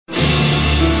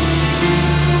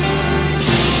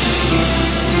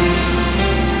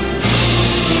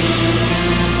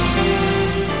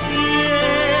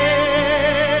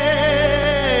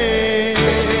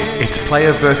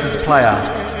player versus player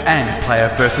and player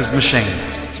versus machine.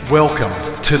 Welcome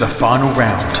to the final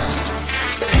round.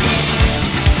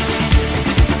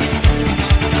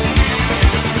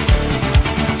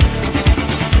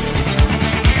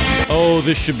 Oh,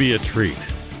 this should be a treat.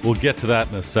 We'll get to that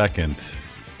in a second,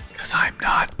 because I'm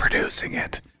not producing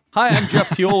it. Hi, I'm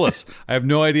Jeff Teolis. I have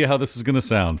no idea how this is going to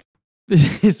sound.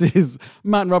 This is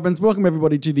Martin Robbins. Welcome,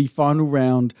 everybody, to the Final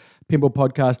Round Pinball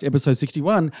Podcast, episode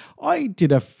 61. I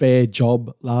did a fair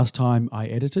job last time I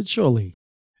edited, surely.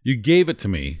 You gave it to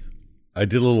me. I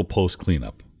did a little post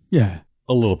cleanup. Yeah.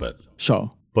 A little bit.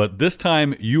 Sure. But this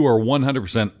time, you are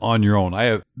 100% on your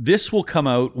own. This will come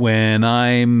out when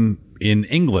I'm in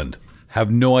England.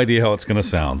 Have no idea how it's going to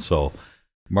sound. So,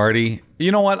 Marty,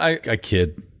 you know what? I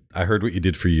kid. I heard what you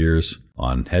did for years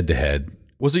on Head to Head.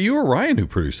 Was it you or Ryan who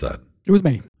produced that? It was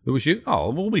me. It was you? Oh,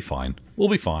 we'll be fine. We'll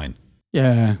be fine.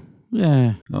 Yeah.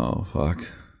 Oh, fuck.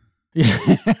 Yeah.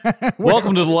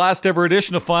 Welcome to the last ever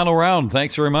edition of Final Round.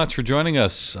 Thanks very much for joining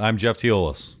us. I'm Jeff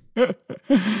Teolis.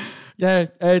 Yeah,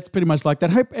 it's pretty much like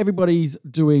that. Hope everybody's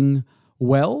doing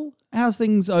well. How's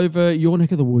things over your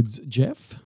neck of the woods,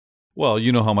 Jeff? Well,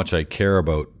 you know how much I care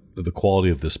about the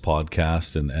quality of this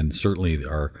podcast and certainly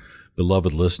our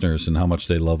beloved listeners and how much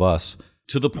they love us.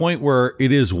 To the point where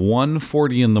it is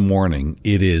 1:40 in the morning.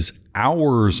 It is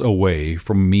hours away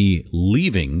from me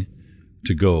leaving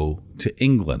to go to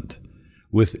England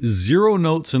with zero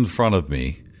notes in front of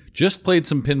me. Just played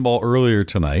some pinball earlier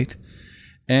tonight.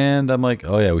 And I'm like,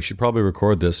 oh yeah, we should probably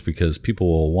record this because people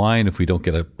will whine if we don't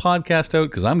get a podcast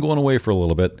out because I'm going away for a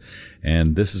little bit.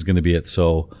 And this is going to be it.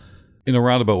 So in a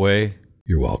roundabout way,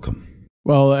 you're welcome.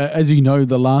 Well, as you know,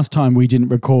 the last time we didn't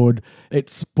record, it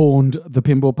spawned the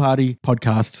Pinball Party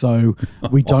podcast, so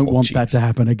we don't want that to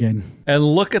happen again. And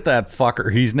look at that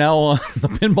fucker. He's now on the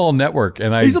Pinball Network.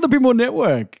 And He's on the Pinball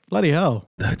Network. Bloody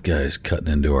hell. That guy's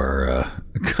cutting into our...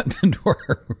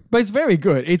 But it's very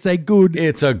good. It's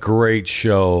a great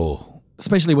show.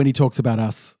 Especially when he talks about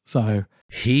us, so...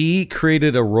 He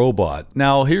created a robot.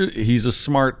 Now, he's a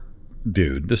smart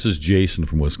dude. This is Jason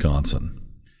from Wisconsin.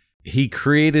 He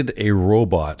created a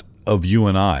robot of you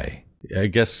and I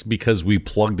guess because we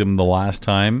plugged him the last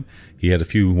time, he had a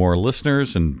few more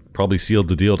listeners and probably sealed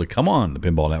the deal to come on the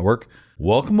Pinball Network.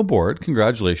 Welcome aboard.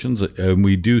 Congratulations. And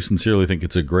we do sincerely think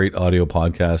it's a great audio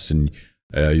podcast and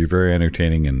you're very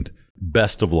entertaining and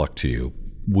best of luck to you.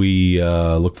 We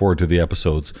look forward to the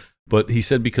episodes. But he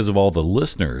said because of all the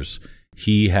listeners,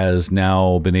 he has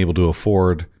now been able to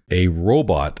afford a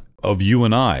robot of you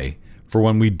and I for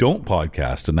when we don't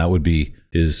podcast, and that would be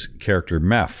his character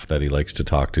Meph that he likes to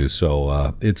talk to.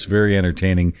 So it's very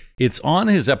entertaining. It's on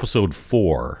his episode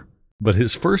 4, but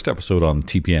his first episode on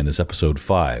TPN is episode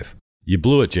 5. You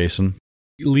blew it, Jason.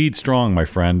 You lead strong, my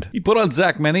friend. You put on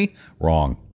Zach Meny?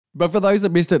 Wrong. But for those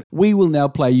that missed it, we will now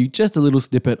play you just a little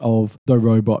snippet of the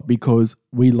robot because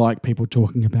we like people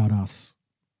talking about us.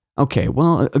 Okay,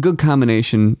 well, a good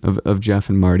combination of Jeff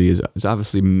and Marty is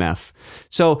obviously Meph.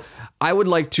 So I would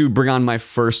like to bring on my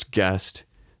first guest,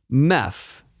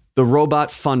 Meph, the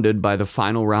robot funded by the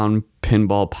Final Round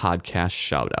Pinball Podcast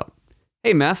Shoutout.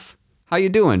 Hey, Meph, how you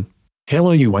doing?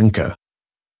 Hello, you wanker.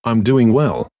 I'm doing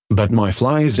well, but my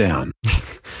fly is down.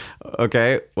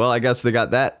 Okay, well, I guess they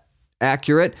got that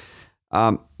accurate.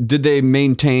 Did they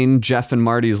maintain Jeff and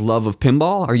Marty's love of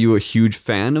pinball? Are you a huge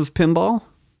fan of pinball?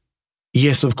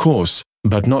 Yes, of course,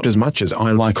 but not as much as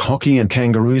I like hockey and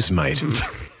kangaroos, mate.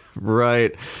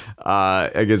 Right.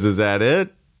 I guess, is that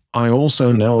it? I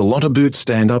also know a lot about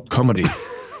stand-up comedy.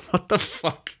 What the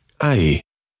fuck? Hey.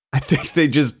 I think they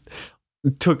just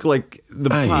took like the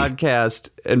podcast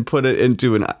and put it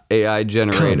into an AI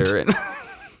generator and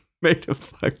made a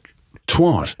fuck.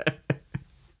 Twat.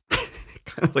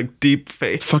 Kind of like deep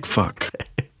fake. Fuck.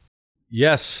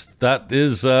 Yes, that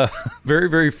is very,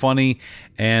 very funny.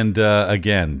 And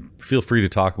again, feel free to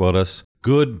talk about us.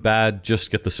 Good, bad,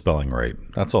 just get the spelling right.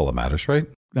 That's all that matters, right?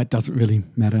 That doesn't really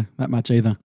matter that much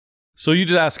either. So you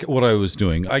did ask what I was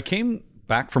doing. I came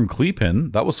back from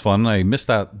Cleepin. That was fun. I missed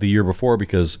that the year before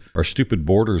because our stupid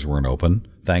borders weren't open.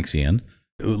 Thanks, Ian.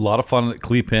 A lot of fun at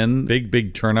Cleepin.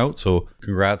 Big turnout. So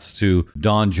congrats to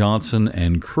Don Johnson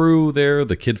and crew there,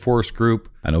 the Kid Force group.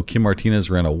 I know Kim Martinez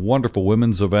ran a wonderful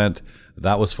women's event.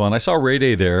 That was fun. I saw Ray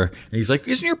Day there, and he's like,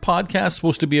 isn't your podcast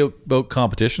supposed to be about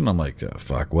competition? I'm like, oh,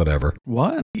 fuck, whatever.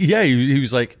 What? Yeah, he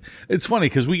was like, it's funny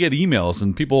because we get emails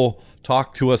and people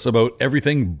talk to us about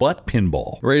everything but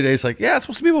pinball. Ray Day's like, yeah, it's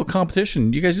supposed to be about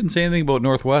competition. You guys didn't say anything about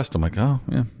Northwest. I'm like, oh,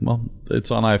 yeah, well,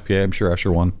 it's on IFPA. I'm sure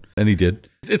Usher won. And he did.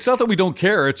 It's not that we don't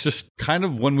care. It's just kind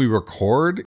of when we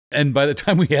record, And by the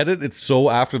time we edit, it's so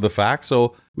after the fact.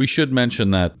 So we should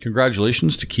mention that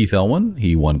congratulations to Keith Elwin.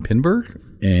 He won Pinburg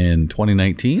in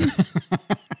 2019.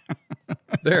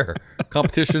 There.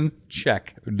 Competition,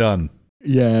 check. Done.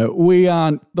 Yeah, we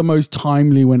aren't the most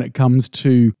timely when it comes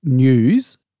to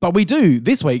news, but we do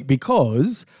this week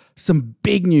because some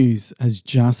big news has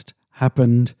just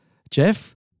happened.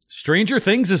 Jeff? Stranger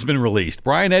Things has been released.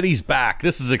 Brian Eddy's back.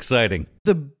 This is exciting.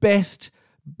 The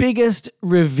biggest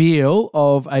reveal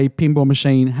of a pinball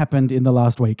machine happened in the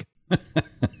last week.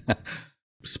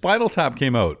 Spinal Tap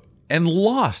came out and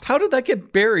lost. How did that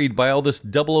get buried by all this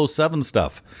 007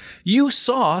 stuff? You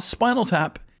saw Spinal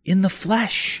Tap in the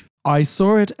flesh. I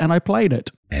saw it and I played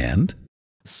it. And?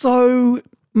 So,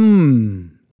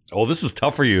 Oh, this is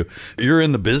tough for you. You're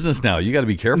in the business now. You got to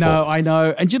be careful. No, I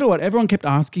know. And you know what? Everyone kept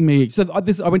asking me. So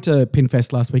I went to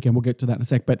Pinfest last weekend. We'll get to that in a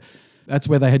sec. But that's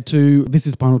where they had two This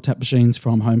is Spinal Tap machines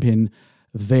from HomePin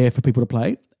there for people to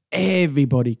play.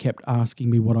 Everybody kept asking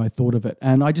me what I thought of it.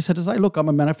 And I just had to say, look, I'm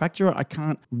a manufacturer. I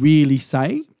can't really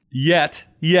say. Yet,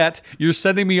 you're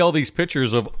sending me all these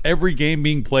pictures of every game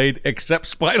being played except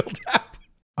Spinal Tap.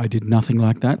 I did nothing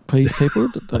like that, please, people.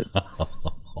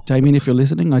 Damien, if you're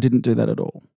listening, I didn't do that at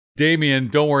all. Damien,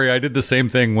 don't worry. I did the same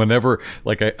thing whenever,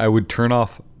 like, I would turn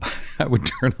off,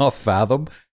 Fathom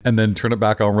and then turn it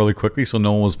back on really quickly so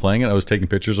no one was playing it. I was taking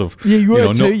pictures of... Yeah, you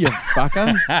were too, you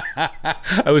fucker.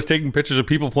 I was taking pictures of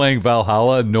people playing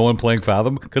Valhalla and no one playing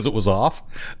Fathom because it was off.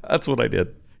 That's what I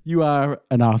did. You are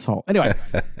an asshole. Anyway,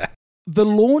 the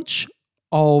launch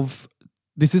of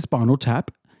This is Spinal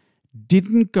Tap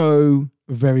didn't go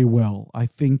very well, I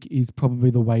think is probably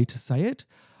the way to say it.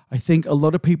 I think a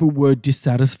lot of people were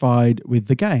dissatisfied with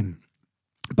the game.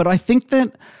 But I think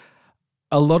that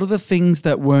a lot of the things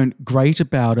that weren't great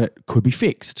about it could be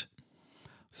fixed.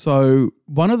 So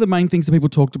one of the main things that people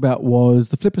talked about was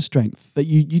the flipper strength, that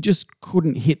you just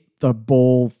couldn't hit the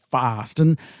ball fast.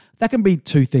 And that can be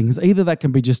two things. Either that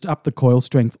can be just up the coil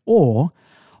strength, or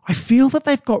I feel that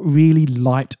they've got really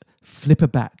light flipper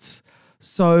bats.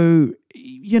 So,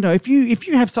 you know, if you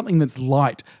have something that's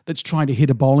light that's trying to hit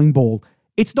a bowling ball,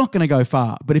 it's not going to go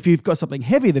far. But if you've got something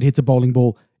heavy that hits a bowling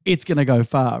ball, it's going to go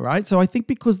far, right? So I think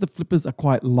because the flippers are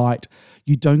quite light,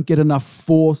 you don't get enough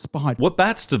force behind. What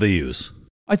bats do they use?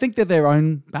 I think they're their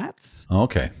own bats.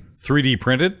 Okay. 3D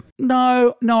printed?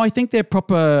 No, I think they're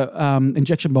proper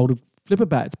injection molded flipper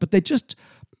bats, but they're just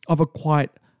of a quite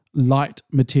light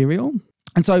material.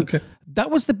 And so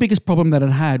that was the biggest problem that it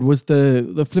had, was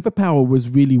the flipper power was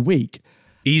really weak.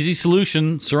 Easy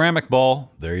solution, ceramic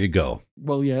ball. There you go.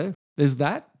 Well, yeah, there's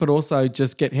that, but also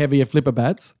just get heavier flipper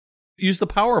bats. Use the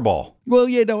power ball. Well,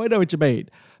 yeah, no, I know what you mean.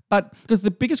 But because the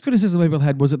biggest criticism people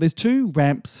had was that there's two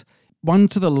ramps, one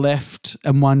to the left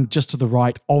and one just to the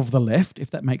right of the left, if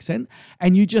that makes sense.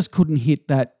 And you just couldn't hit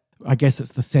that, I guess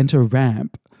it's the center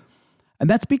ramp. And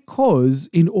that's because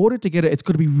in order to get it, it's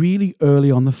got to be really early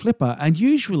on the flipper. And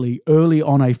usually early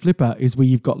on a flipper is where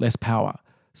you've got less power.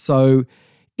 So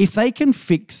if they can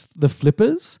fix the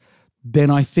flippers, then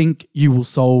I think you will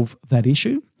solve that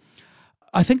issue.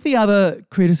 I think the other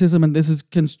criticism, and this is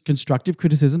constructive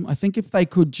criticism, I think if they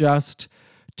could just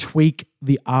tweak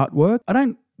the artwork. I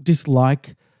don't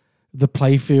dislike the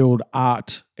playfield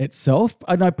art itself.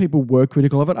 I know people were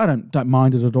critical of it. I don't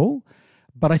mind it at all.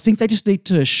 But I think they just need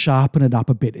to sharpen it up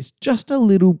a bit. It's just a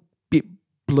little bit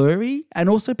blurry. And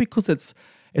also because it's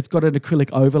got an acrylic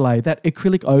overlay. That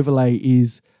acrylic overlay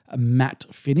is a matte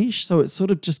finish. So it sort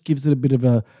of just gives it a bit of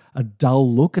a dull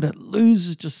look, and it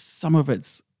loses just some of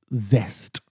its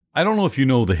zest. I don't know if you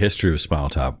know the history of Spinal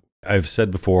Tap. I've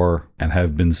said before and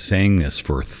have been saying this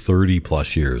for 30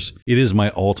 plus years. It is my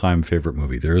all-time favorite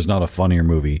movie. There is not a funnier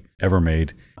movie ever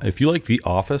made. If you like The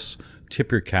Office,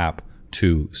 tip your cap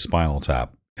to Spinal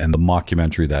Tap and the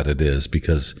mockumentary that it is,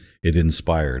 because it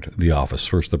inspired The Office,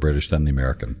 first the British, then the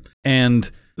American.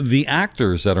 And the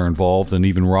actors that are involved, and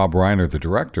even Rob Reiner, the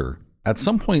director, at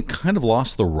some point kind of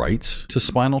lost the rights to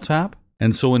Spinal Tap.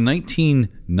 And so in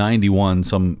 1991,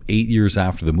 some 8 years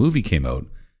after the movie came out,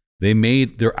 they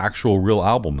made their actual real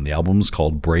album, and the album is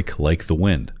called Break Like the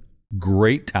Wind.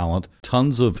 Great talent,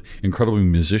 tons of incredible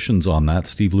musicians on that.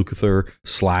 Steve Lukather,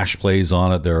 Slash plays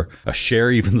on it.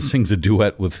 Cher even sings a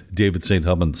duet with David St.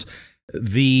 Hubbins.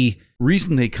 The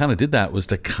reason they kind of did that was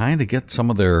to kind of get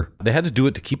some of they had to do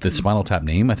it to keep the Spinal Tap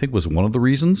name, I think was one of the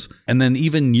reasons. And then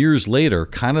even years later,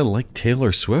 kind of like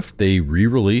Taylor Swift, they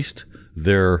re-released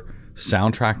their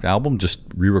soundtrack album, just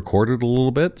re-recorded a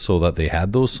little bit so that they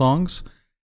had those songs.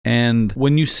 And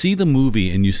when you see the movie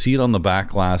and you see it on the back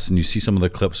glass and you see some of the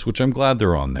clips, which I'm glad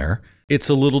they're on there, it's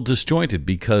a little disjointed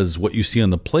because what you see on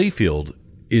the playfield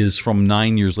is from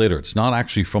 9 years later. It's not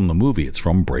actually from the movie. It's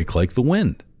from Break Like the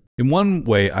Wind. In one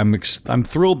way, I'm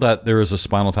thrilled that there is a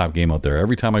Spinal Tap game out there.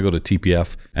 Every time I go to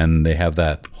TPF and they have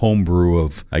that homebrew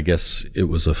of, I guess it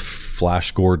was a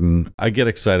Flash Gordon, I get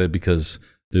excited because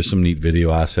there's some neat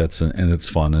video assets and it's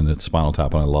fun and it's Spinal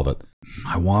Tap and I love it.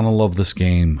 I want to love this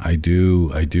game. I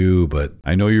do, but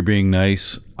I know you're being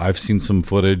nice. I've seen some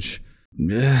footage.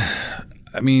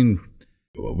 I mean,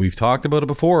 we've talked about it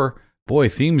before. Boy,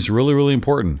 theme's really, really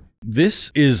important.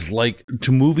 This is like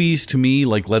to movies to me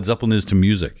like Led Zeppelin is to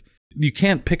music. You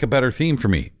can't pick a better theme for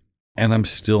me. And I'm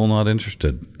still not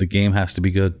interested. The game has to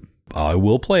be good. I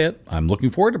will play it. I'm looking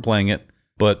forward to playing it.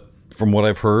 But from what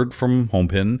I've heard from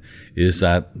Homepin is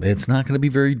that it's not going to be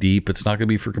very deep. It's not going to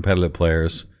be for competitive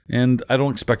players. And I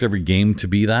don't expect every game to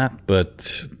be that.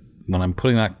 But when I'm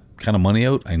putting that kind of money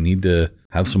out, I need to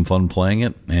have some fun playing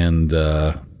it. And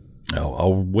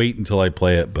I'll wait until I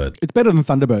play it. But it's better than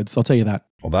Thunderbirds, I'll tell you that.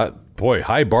 Well, boy,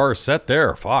 high bar set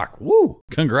there. Fuck. Woo.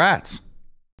 Congrats.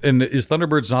 And is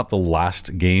Thunderbirds not the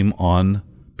last game on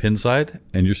Pinside?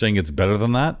 And you're saying it's better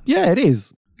than that? Yeah, it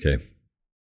is. Okay.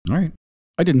 All right.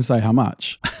 I didn't say how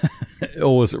much.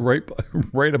 Oh, was it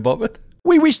right above it?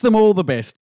 We wish them all the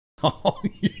best. Oh,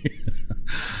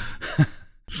 yeah.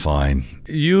 Fine.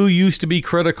 You used to be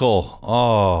critical.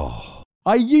 Oh.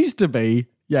 I used to be,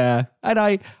 yeah. And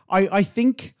I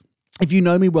think if you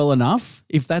know me well enough,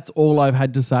 if that's all I've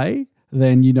had to say,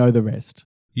 then you know the rest.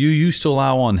 You used to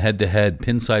allow on head-to-head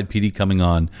Pinside PD coming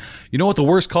on. You know what the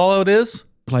worst call-out is?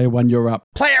 Player one, you're up.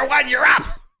 Player one, you're up!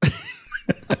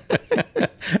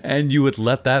 And you would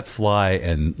let that fly,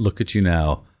 and look at you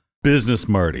now. Business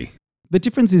Marty. The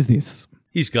difference is this.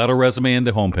 He's got a resume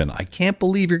into Homepin. I can't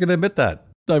believe you're going to admit that.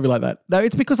 Don't be like that. No,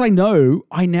 it's because I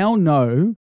now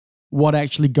know what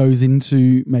actually goes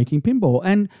into making pinball.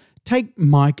 And take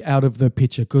Mike out of the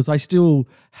picture because I still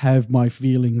have my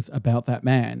feelings about that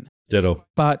man. Ditto.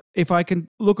 But if I can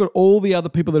look at all the other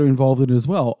people that are involved in it as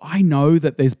well, I know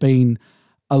that there's been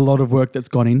a lot of work that's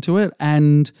gone into it.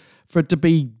 And for it to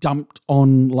be dumped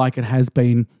on like it has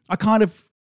been, no,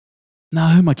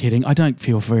 who am I kidding? I don't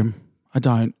feel for him. I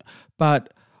don't.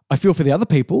 But I feel for the other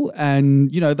people. And,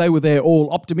 they were there all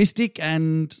optimistic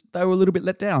and they were a little bit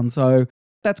let down. So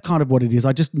that's kind of what it is.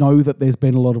 I just know that there's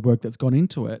been a lot of work that's gone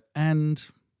into it. And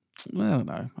I don't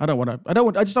know.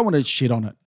 I just don't want to shit on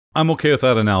it. I'm okay with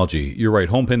that analogy. You're right.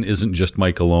 Homepin isn't just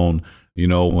Mike alone.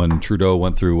 When Trudeau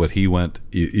went through what he went,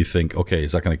 you think, okay,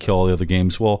 is that going to kill all the other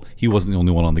games? Well, he wasn't the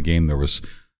only one on the game. There was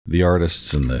the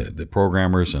artists and the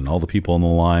programmers and all the people on the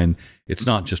line. It's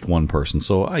not just one person.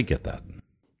 So I get that.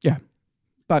 Yeah.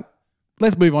 But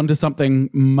let's move on to something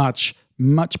much,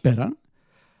 much better.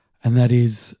 And that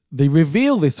is the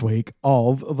reveal this week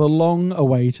of the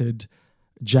long-awaited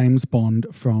James Bond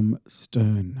from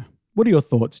Stern. What are your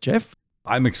thoughts, Jeff?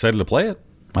 I'm excited to play it.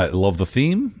 I love the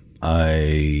theme.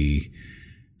 I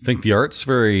think the art's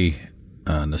very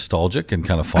nostalgic and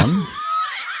kind of fun.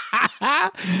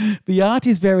 The art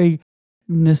is very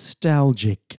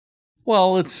nostalgic.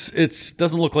 Well, it's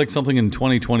doesn't look like something in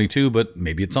 2022, but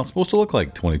maybe it's not supposed to look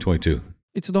like 2022.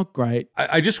 It's not great.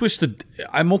 I just wish that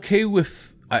I'm okay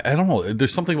with. I don't know.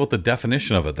 There's something about the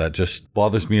definition of it that just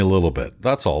bothers me a little bit.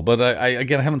 That's all. But I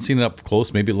haven't seen it up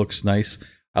close. Maybe it looks nice.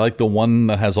 I like the one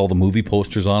that has all the movie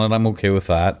posters on it. I'm okay with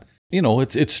that.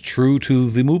 It's true to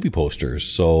the movie posters.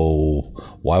 So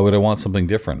why would I want something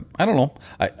different? I don't know.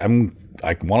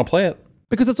 I want to play it.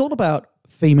 Because it's all about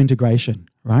theme integration,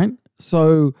 right?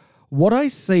 So what I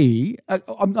see,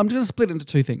 I'm going to split it into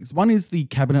two things. One is the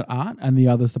cabinet art and the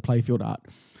other is the playfield art.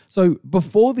 So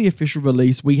before the official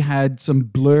release, we had some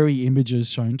blurry images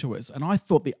shown to us, and I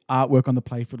thought the artwork on the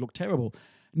playfield looked terrible.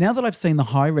 Now that I've seen the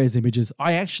high-res images,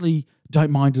 I actually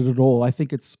don't mind it at all. I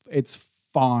think it's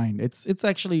fine. It's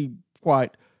actually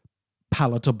quite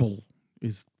palatable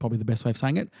is probably the best way of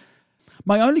saying it.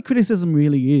 My only criticism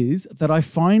really is that I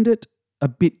find it a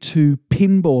bit too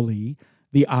pinball-y,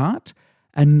 the art,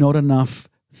 and not enough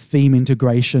theme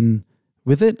integration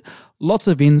with it. Lots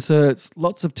of inserts,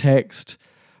 lots of text,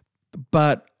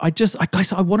 but I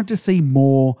wanted to see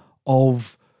more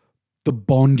of the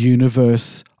Bond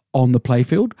universe on the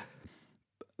playfield.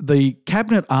 The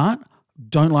cabinet art,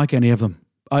 don't like any of them.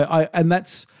 And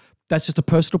that's just a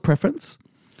personal preference.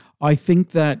 I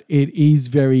think that it is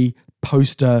very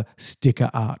poster sticker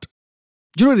art.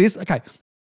 Do you know what it is? Okay.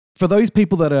 For those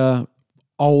people that are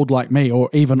old like me or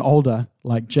even older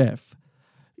like Jeff,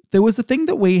 there was a thing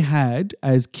that we had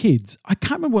as kids. I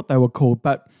can't remember what they were called,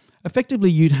 but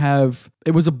effectively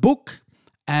it was a book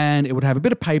and it would have a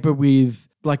bit of paper with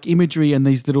like imagery and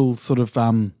these little sort of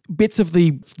bits of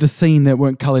the scene that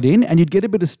weren't coloured in, and you'd get a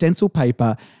bit of stencil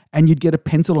paper and you'd get a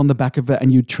pencil on the back of it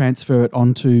and you'd transfer it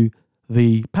onto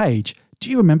the page. Do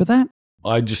you remember that?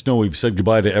 I just know we've said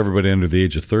goodbye to everybody under the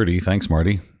age of 30. Thanks,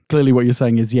 Marty. Clearly what you're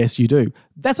saying is yes, you do.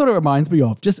 That's what it reminds me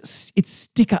of. Just it's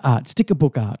sticker art, sticker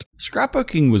book art.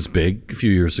 Scrapbooking was big a few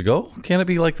years ago. Can it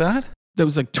be like that? That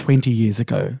was like 20 years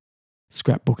ago.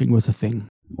 Scrapbooking was a thing.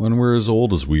 When we're as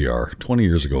old as we are. 20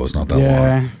 years ago is not that long.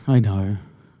 Yeah, I know.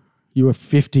 You were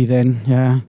 50 then,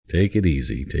 yeah. Take it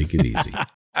easy. Take it easy.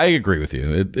 I agree with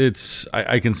you.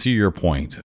 I can see your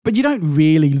point. But you don't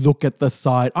really look at the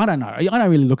side. I don't know. I don't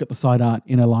really look at the side art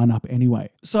in a lineup anyway.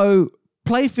 So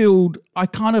Playfield, I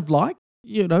kind of like.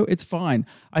 It's fine.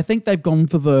 I think they've gone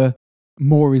for the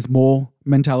more is more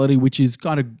mentality, which is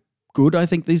kind of good, I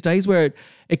think, these days, where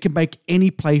it can make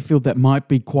any playfield that might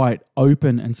be quite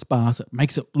open and sparse. It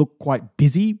makes it look quite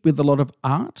busy with a lot of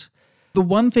art. The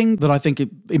one thing that I think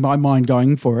in my mind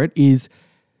going for it is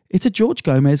it's a George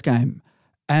Gomez game.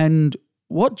 And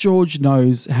what George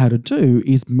knows how to do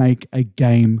is make a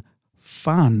game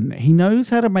fun. He knows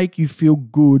how to make you feel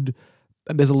good.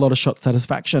 There's a lot of shot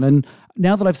satisfaction. And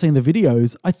now that I've seen the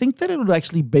videos, I think that it would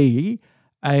actually be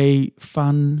a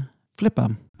fun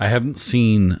flipper. I haven't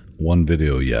seen one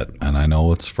video yet, and I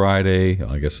know it's Friday.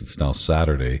 I guess it's now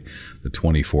Saturday, the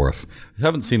 24th. I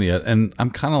haven't seen it yet, and I'm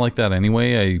kind of like that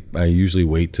anyway. I usually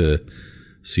wait to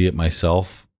see it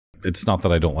myself. It's not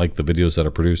that I don't like the videos that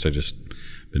are produced. I just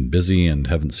been busy and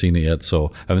haven't seen it yet,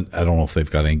 so I don't know if they've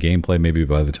got any gameplay. Maybe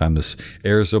by the time this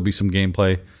airs, there'll be some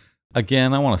gameplay.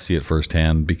 Again, I want to see it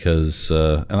firsthand because,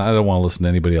 and I don't want to listen to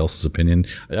anybody else's opinion.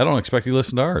 I don't expect you to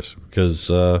listen to ours because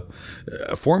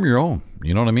form your own.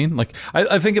 You know what I mean? Like,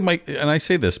 I think it might, and I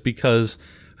say this because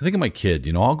I think of my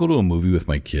kid. I'll go to a movie with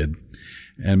my kid,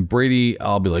 and Brady,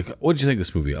 I'll be like, "What did you think of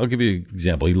this movie?" I'll give you an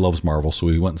example. He loves Marvel, so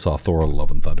he went and saw Thor: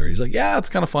 Love and Thunder. He's like, "Yeah, it's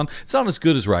kind of fun. It's not as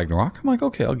good as Ragnarok." I'm like,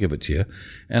 "Okay, I'll give it to you."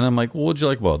 And I'm like, "Well, what'd you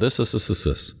like about this?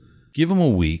 Give him a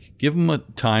week. Give him a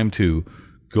time to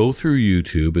go through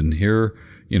YouTube and hear,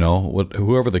 what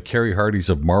whoever the Carrie Hardys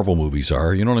of Marvel movies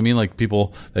are. You know what I mean? Like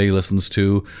people that he listens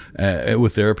to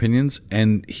with their opinions,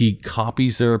 and he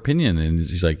copies their opinion. And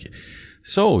he's like,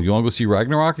 "So you want to go see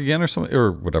Ragnarok again or something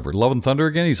or whatever? Love and Thunder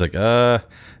again?" He's like,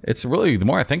 it's really, the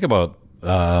more I think about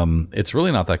it, it's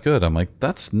really not that good." I'm like,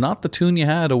 "That's not the tune you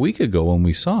had a week ago when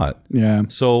we saw it." Yeah.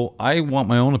 So I want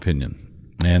my own opinion,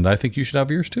 and I think you should have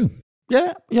yours too.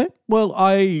 Yeah. Well,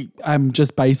 I am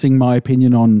just basing my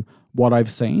opinion on what I've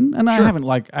seen, and I haven't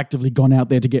actively gone out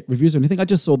there to get reviews or anything. I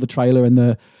just saw the trailer and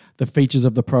the features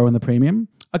of the Pro and the Premium.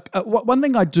 One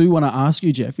thing I do want to ask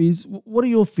you, Jeff, is what are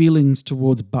your feelings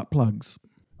towards butt plugs?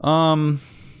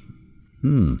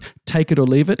 Take it or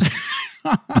leave it.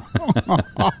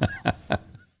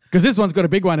 Because this one's got a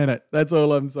big one in it. That's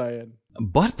all I'm saying.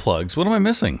 Butt plugs? What am I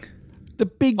missing? The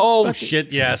big...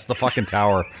 shit, yes, the fucking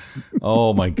tower.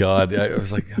 Oh, my God. I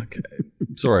was like, okay.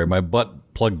 Sorry, my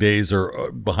butt plug days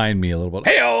are behind me a little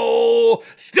bit. Hey-oh!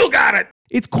 Still got it!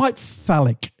 It's quite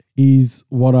phallic, is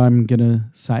what I'm going to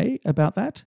say about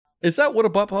that. Is that what a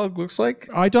butt plug looks like?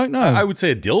 I don't know. I would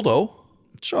say a dildo.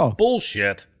 Sure.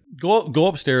 Bullshit. Go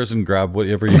upstairs and grab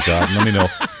whatever you got and let me know.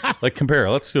 Compare.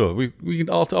 Let's do it. We can.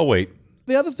 I'll wait.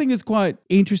 The other thing that's quite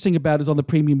interesting about it is on the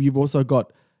Premium, you've also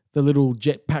got the little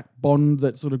jetpack bond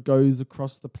that sort of goes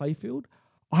across the playfield.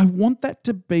 I want that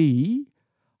to be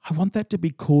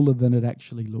cooler than it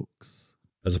actually looks.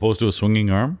 As opposed to a swinging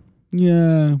arm?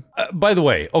 Yeah. By the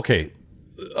way, okay,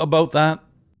 about that,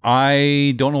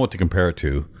 I don't know what to compare it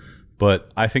to, but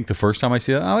I think the first time I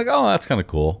see it, I'm like, oh, that's kind of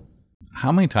cool.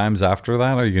 How many times after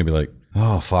that are you going to be like,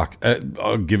 oh, fuck?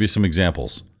 I'll give you some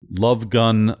examples. Love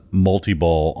Gun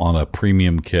multi-ball on a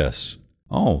Premium Kiss.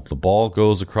 Oh, the ball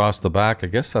goes across the back. I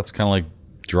guess that's kind of like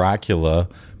Dracula,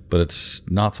 but it's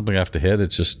not something I have to hit.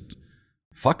 It's just,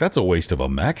 fuck, that's a waste of a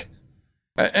mech.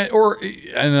 And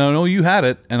I know you had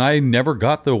it, and I never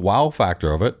got the wow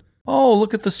factor of it. Oh,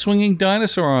 look at the swinging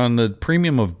dinosaur on the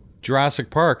Premium of Jurassic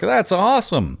Park. That's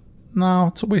awesome. No,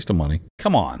 it's a waste of money.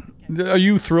 Come on. Are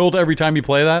you thrilled every time you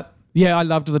play that? Yeah, I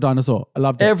loved the dinosaur. I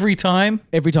loved it. Every time?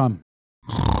 Every time.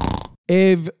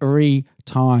 Every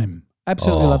time.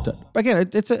 Absolutely loved it. But again,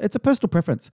 it's a personal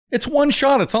preference. It's one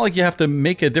shot. It's not like you have to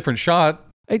make a different shot.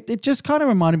 It just kind of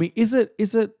reminded me, is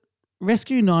it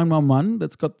Rescue 911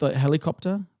 that's got the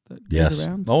helicopter that goes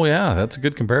around? Oh yeah, that's a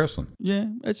good comparison. Yeah,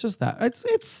 it's just that.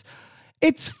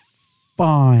 It's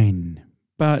fine,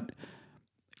 but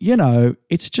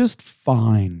it's just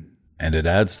fine. And it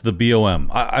adds to the BOM.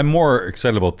 I'm more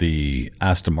excited about the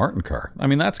Aston Martin car. I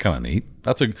mean, that's kind of neat.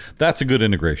 That's a good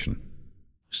integration.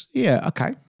 Yeah,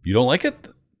 okay. You don't like it?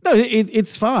 No,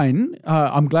 it's fine.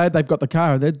 I'm glad they've got the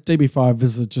car. The DB5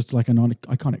 is just like an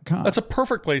iconic car. That's a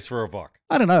perfect place for a VUC.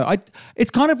 I don't know.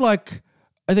 It's kind of like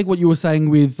I think what you were saying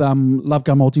with Love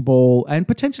Gun Multi-Ball and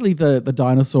potentially the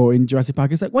dinosaur in Jurassic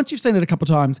Park is that once you've seen it a couple of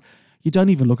times, you don't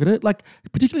even look at it. Like,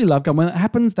 particularly Love Gun, when it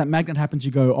happens, that magnet happens,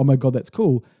 you go, oh my God, that's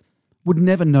cool. Would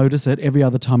never notice it every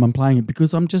other time I'm playing it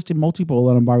because I'm just in multi-ball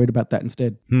and I'm worried about that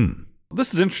instead.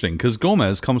 This is interesting because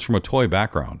Gomez comes from a toy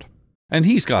background, and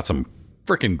he's got some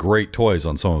freaking great toys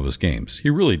on some of his games. He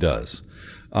really does.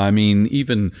 I mean,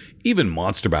 even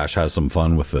Monster Bash has some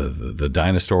fun with the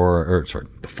dinosaur, or sorry,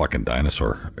 the fucking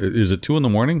dinosaur. Is it 2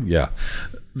 a.m? Yeah.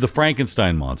 The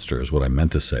Frankenstein monster is what I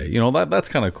meant to say. You know, that's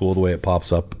kind of cool the way it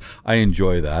pops up. I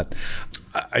enjoy that.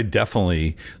 I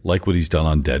definitely like what he's done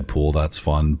on Deadpool. That's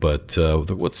fun. But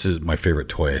what's my favorite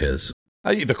toy of his?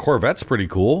 The Corvette's pretty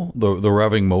cool. The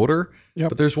revving motor. Yep.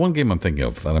 But there's one game I'm thinking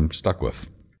of that I'm stuck with.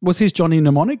 Was his Johnny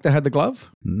Mnemonic that had the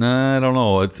glove? Nah, I don't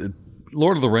know.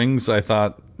 Lord of the Rings, I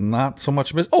thought not so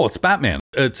much. Oh, it's Batman.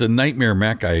 It's a nightmare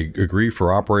mech, I agree,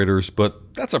 for operators,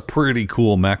 but that's a pretty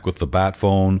cool mech with the bat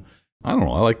phone. I don't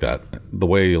know. I like that. The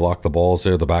way you lock the balls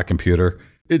there, the back computer.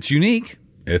 It's unique.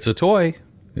 It's a toy.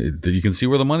 You can see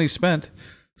where the money's spent.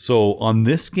 So on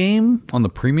this game, on the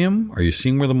premium, are you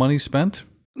seeing where the money's spent?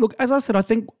 Look, as I said, I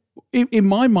think in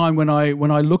my mind, when I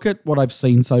look at what I've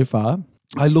seen so far,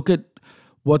 I look at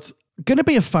what's going to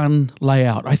be a fun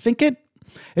layout. I think it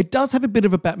does have a bit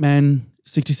of a Batman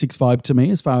 66 vibe to me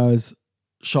as far as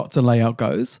shots and layout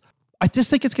goes. I just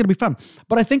think it's going to be fun.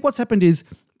 But I think what's happened is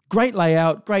great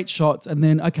layout, great shots, and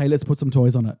then, okay, let's put some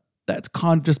toys on it. That's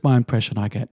kind of just my impression I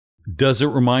get. Does it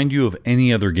remind you of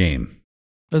any other game?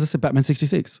 As I said, Batman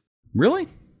 66. Really?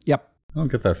 Yep. I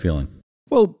don't get that feeling.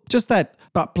 Well, just that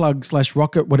butt plug /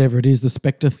 rocket, whatever it is, the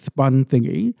Spectre one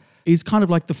thingy, is kind of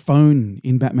like the phone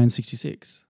in Batman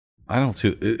 66. I don't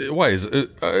see why is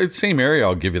it's same area.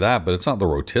 I'll give you that, but it's not the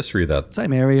rotisserie that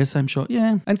same area, same shot,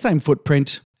 yeah, and same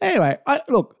footprint. Anyway,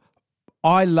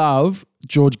 I love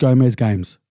George Gomez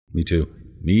games. Me too.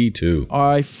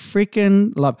 I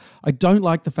freaking love. I don't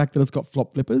like the fact that it's got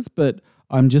flop flippers, but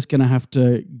I'm just gonna have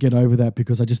to get over that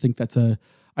because I just think I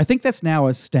think that's now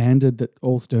a standard that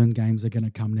all Stern games are going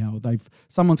to come now.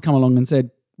 Someone's come along and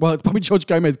said, well, it's probably George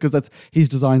Gomez because that's his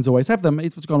designs always have them.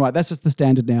 It's gone right. That's just the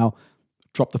standard now.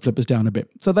 Drop the flippers down a bit.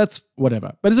 So that's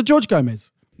whatever. But it's a George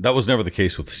Gomez. That was never the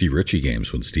case with Steve Ritchie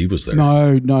games when Steve was there.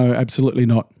 No, absolutely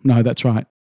not. No, that's right.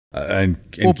 And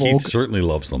Keith certainly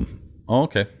loves them. Oh,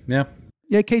 okay. Yeah.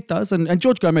 Yeah, Keith does. And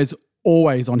George Gomez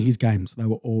always on his games. They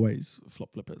were always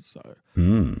flop flippers. So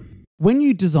when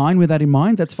you design with that in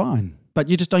mind, that's fine. But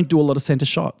you just don't do a lot of center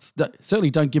shots.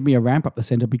 Certainly don't give me a ramp up the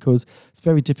center because it's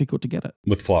very difficult to get it.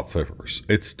 With flop flippers.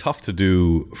 It's tough to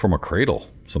do from a cradle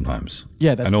sometimes.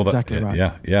 Yeah, that's exactly right.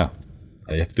 Yeah.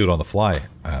 You have to do it on the fly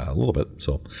a little bit.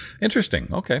 So interesting.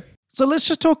 Okay. So let's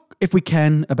just talk, if we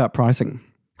can, about pricing.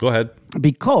 Go ahead.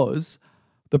 Because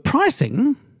the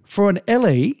pricing for an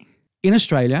LE in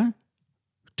Australia,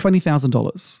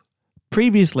 $20,000.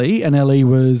 Previously, an LE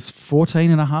was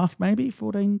 $14,500, maybe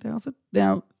 $14,000.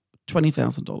 Now,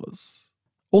 $20,000.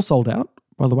 All sold out,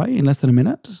 by the way, in less than a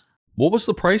minute. What was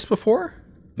the price before?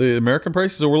 The American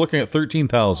price? So we're looking at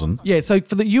 $13,000. Yeah, so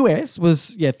for the US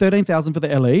was $13,000 for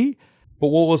the LE. But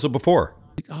what was it before?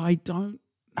 I don't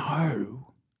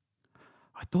know.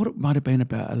 I thought it might have been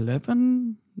about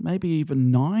 11, maybe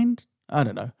even 9. I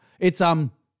don't know. It's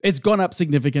gone up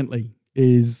significantly,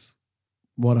 is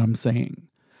what I'm seeing.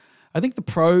 I think the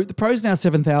Pro's now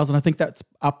 $7,000. I think that's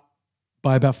up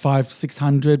by about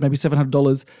 $500-600, maybe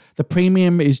 $700. The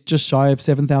premium is just shy of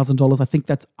 $7,000. I think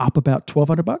that's up about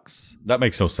 $1,200. That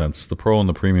makes no sense. The Pro and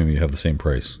the premium, you have the same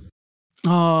price.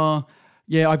 Yeah.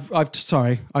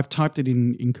 I've typed it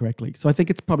in incorrectly. So I think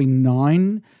it's probably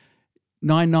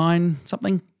 999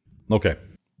 something. Okay.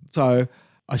 So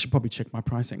I should probably check my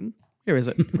pricing. Where is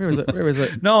it?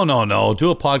 No.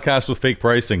 Do a podcast with fake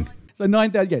pricing. So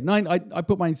 9,000. Yeah, 9. I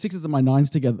put my 6s and my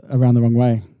 9s together around the wrong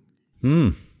way.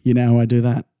 You know how I do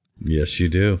that. Yes, you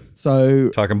do. So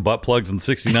talking butt plugs and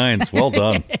 69s. Well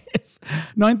done. Yes.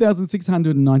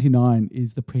 9,699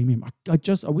 is the premium. I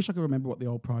wish I could remember what the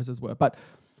old prices were, but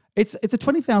it's a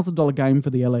 $20,000 game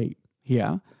for the LE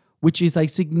here, which is a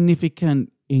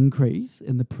significant increase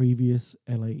in the previous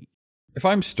LE. If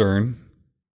I'm Stern,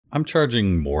 I'm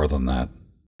charging more than that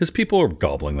because people are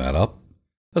gobbling that up.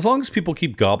 As long as people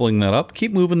keep gobbling that up,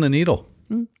 keep moving the needle.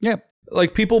 Yeah.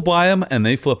 Like people buy them and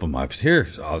they flip them.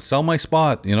 I'll sell my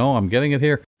spot. I'm getting it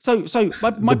here. So my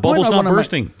the bubble's not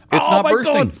bursting. It's not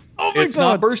bursting. It's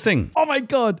not bursting. Oh my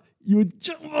God.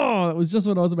 That was just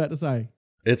what I was about to say.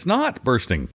 It's not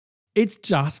bursting. It's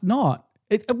just not.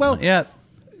 Not yet.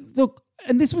 Look,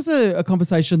 and this was a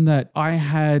conversation that I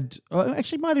had,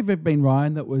 actually might have been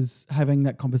Ryan that was having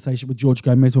that conversation with George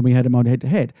Gomez when we had him on head to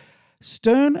head.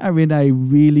 Stern are in a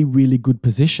really, really good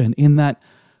position in that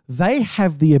they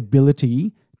have the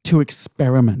ability to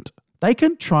experiment. They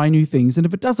can try new things, and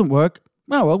if it doesn't work,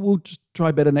 well, we'll just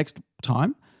try better next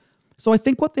time. So I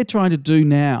think what they're trying to do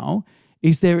now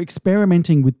is they're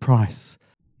experimenting with price.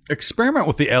 Experiment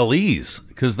with the LEs,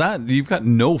 because that you've got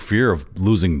no fear of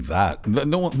losing that.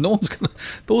 No one's gonna.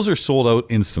 Those are sold out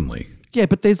instantly. Yeah,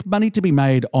 but there's money to be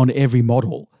made on every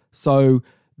model. So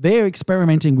they're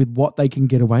experimenting with what they can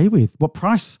get away with, what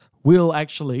price will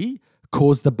actually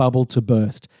cause the bubble to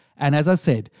burst. And as I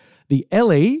said, the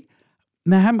LE,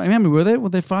 now how many were there? Were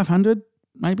there 500,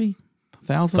 maybe?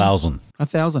 1,000?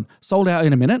 1,000. Sold out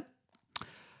in a minute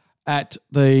at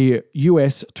the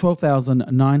US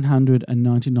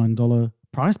 $12,999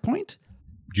 price point.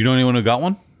 Do you know anyone who got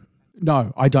one?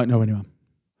 No, I don't know anyone.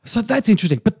 So that's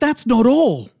interesting. But that's not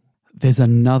all. There's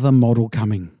another model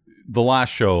coming. The last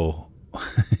show,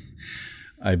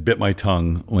 I bit my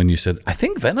tongue when you said, I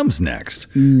think Venom's next.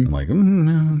 I'm like,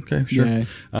 okay, sure. Yeah.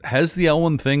 Has the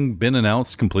L1 thing been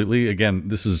announced completely? Again,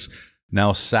 this is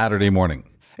now Saturday morning.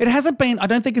 It hasn't been, I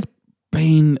don't think it's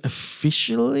been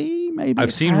officially, maybe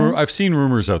I've seen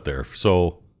rumors out there.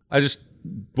 So I just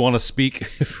want to speak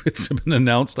if it's been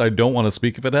announced. I don't want to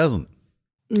speak if it hasn't.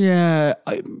 Yeah,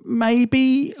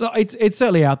 maybe. It's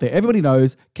certainly out there. Everybody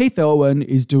knows Keith Elwin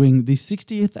is doing the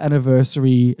 60th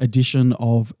anniversary edition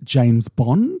of James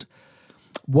Bond.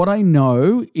 What I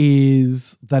know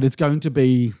is that it's going to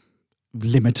be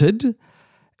limited.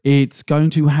 It's going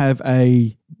to have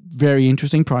a very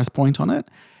interesting price point on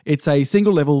it. It's a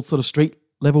single level sort of street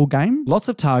level game, lots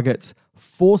of targets,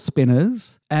 4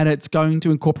 spinners, and it's going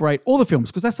to incorporate all the films,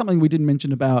 because that's something we didn't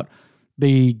mention about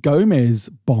the Gomez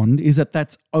Bond, is that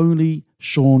that's only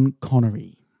Sean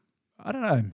Connery. I don't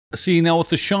know. See, now with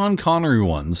the Sean Connery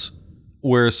ones,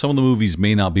 where some of the movies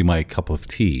may not be my cup of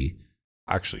tea,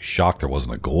 actually shocked there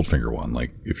wasn't a Goldfinger one.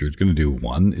 Like, if you're going to do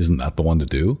one, isn't that the one to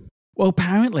do? Well,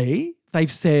 apparently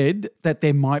they've said that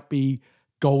there might be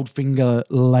Goldfinger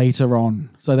later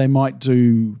on. So they might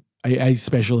do a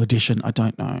special edition. I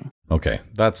don't know. Okay,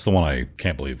 that's the one I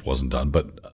can't believe wasn't done.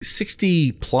 But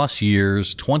 60 plus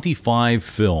years, 25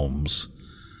 films.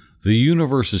 The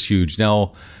universe is huge.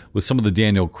 Now, with some of the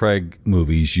Daniel Craig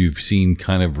movies, you've seen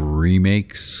kind of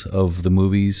remakes of the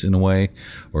movies in a way,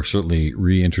 or certainly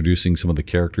reintroducing some of the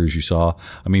characters you saw.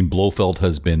 I mean, Blofeld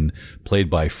has been played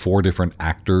by 4 different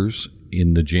actors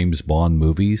in the James Bond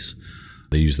movies.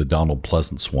 They use the Donald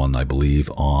Pleasance one, I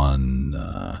believe, on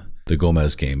the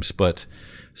Gomez games. But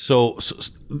so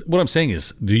what I'm saying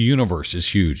is the universe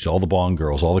is huge. All the Bond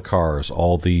girls, all the cars,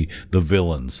 all the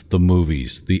villains, the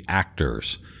movies, the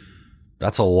actors.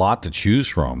 That's a lot to choose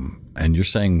from. And you're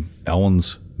saying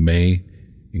Elwin's may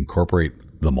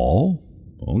incorporate them all?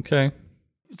 Okay.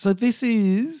 So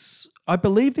I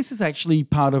believe this is actually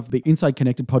part of the Inside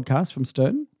Connected podcast from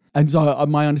Stern. And so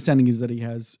my understanding is that he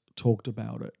has talked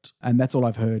about it. And that's all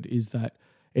I've heard, is that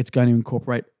it's going to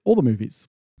incorporate all the movies.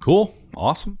 Cool.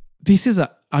 Awesome. This is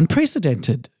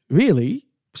unprecedented, really,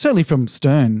 certainly from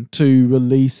Stern, to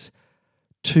release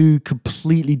 2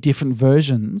 completely different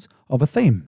versions of a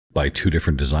theme. By 2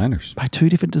 different designers.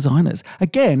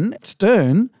 Again,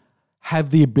 Stern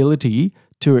have the ability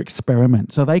to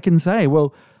experiment. So they can say,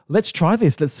 well, let's try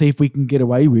this. Let's see if we can get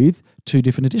away with 2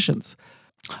 different editions.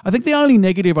 I think the only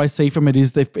negative I see from it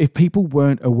is that if people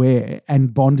weren't aware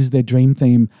and Bond is their dream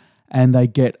theme and they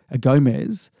get a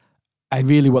Gomez, and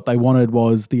really what they wanted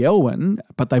was the Elwin,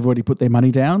 but they've already put their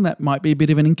money down, that might be a bit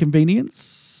of an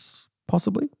inconvenience,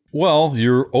 possibly. Well,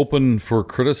 you're open for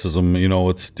criticism. You know,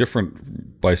 it's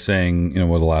different by saying,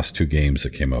 what the last 2 games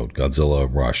that came out, Godzilla,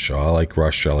 Rush. I like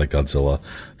Rush, I like Godzilla.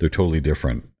 They're totally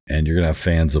different. And you're going to have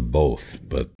fans of both.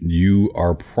 But you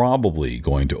are probably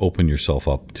going to open yourself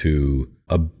up to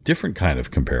a different kind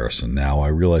of comparison. Now, I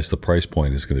realize the price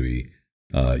point is going to be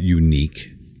unique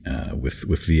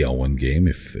with the L1 game,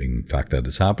 if in fact that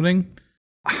is happening.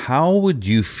 How would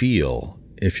you feel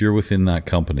if you're within that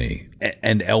company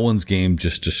and Elwin's game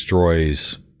just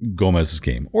destroys Gomez's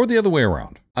game, or the other way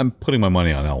around? I'm putting my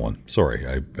money on Elwin.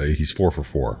 Sorry, he's 4 for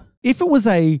 4. If it was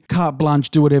a carte blanche,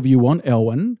 do whatever you want,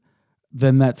 Elwin,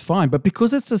 then that's fine. But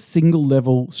because it's a single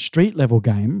level, street level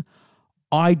game,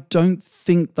 I don't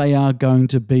think they are going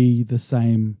to be the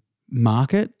same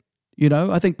market.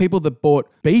 I think people that bought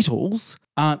Beatles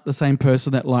aren't the same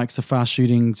person that likes a fast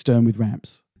shooting Stern with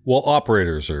ramps. Well,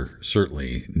 operators are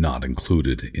certainly not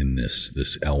included in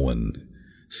this Elwin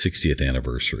 60th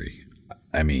anniversary.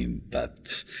 I mean,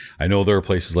 I know there are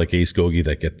places like Ace Gogi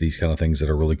that get these kind of things that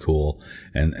are really cool,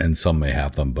 and some may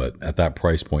have them, but at that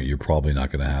price point, you're probably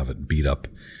not going to have it beat up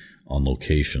on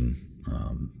location.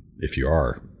 If you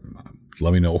are,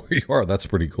 let me know where you are. That's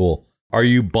pretty cool. Are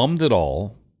you bummed at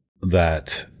all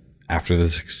that after the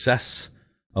success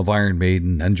of Iron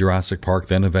Maiden, then Jurassic Park,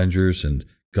 then Avengers and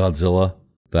Godzilla,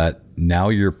 that now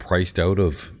you're priced out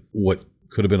of what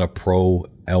could have been a pro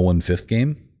L15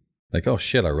 game? Like, oh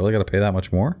shit, I really got to pay that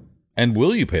much more? And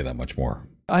will you pay that much more?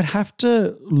 I'd have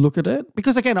to look at it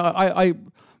because again,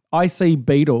 I see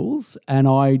Beatles and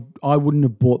I wouldn't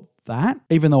have bought that,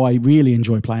 even though I really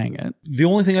enjoy playing it. The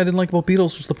only thing I didn't like about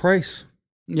Beatles was the price.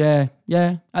 Yeah.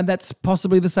 And that's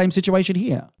possibly the same situation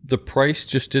here. The price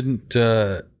just didn't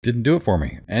do it for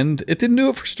me. And it didn't do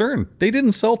it for Stern. They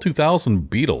didn't sell 2,000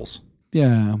 Beatles.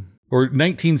 Yeah. Or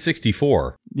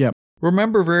 1964. Yep.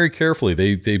 Remember very carefully,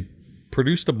 they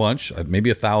produced a bunch, maybe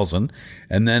 1,000,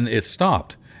 and then it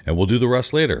stopped. And we'll do the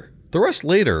rest later. The rest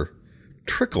later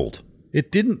trickled.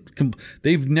 It didn't,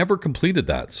 they've never completed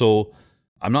that. So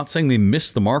I'm not saying they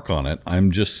missed the mark on it.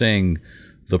 I'm just saying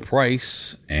the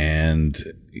price,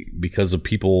 and because of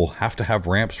people have to have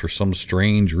ramps for some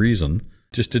strange reason,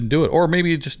 just didn't do it. Or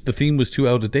maybe just the theme was too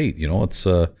out of date. It's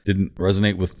didn't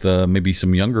resonate with maybe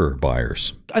some younger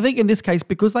buyers. I think in this case,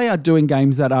 because they are doing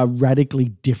games that are radically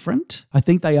different, I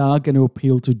think they are going to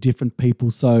appeal to different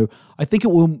people. So I think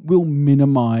it will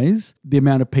minimize the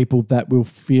amount of people that will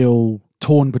feel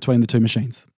torn between the two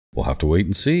machines. We'll have to wait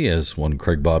and see, as one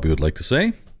Craig Bobby would like to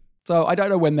say. So I don't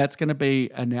know when that's going to be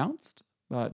announced,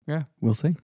 but yeah, we'll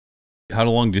see. How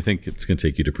long do you think it's going to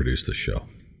take you to produce this show?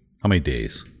 How many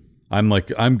days?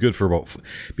 I'm good for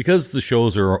because the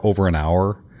shows are over an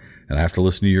hour and I have to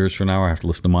listen to yours for an hour, I have to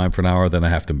listen to mine for an hour, then I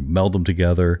have to meld them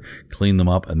together, clean them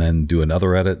up, and then do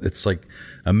another edit. It's like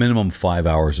a minimum 5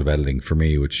 hours of editing for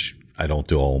me, which I don't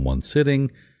do all in one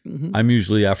sitting. Mm-hmm. I'm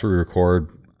usually, after we record,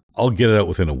 I'll get it out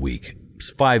within a week.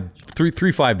 5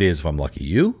 days if I'm lucky.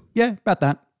 You? Yeah, about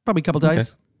that. Probably a couple of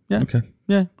days. Okay. Yeah. Okay.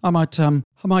 Yeah. I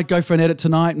might go for an edit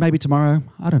tonight, maybe tomorrow.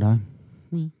 I don't know.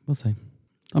 We'll see.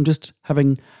 I'm just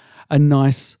having a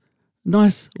nice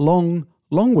long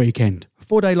weekend.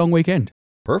 4-day long weekend.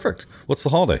 Perfect. What's the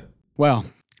holiday? Well,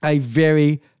 a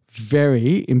very,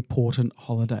 very important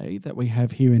holiday that we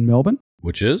have here in Melbourne.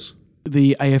 Which is?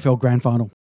 The AFL Grand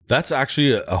Final. That's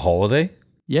actually a holiday?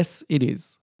 Yes, it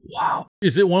is. Wow.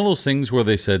 Is it one of those things where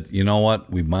they said, you know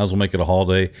what, we might as well make it a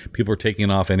holiday. People are taking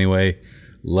it off anyway.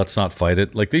 Let's not fight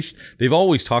it. Like they've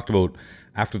always talked about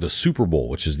after the Super Bowl,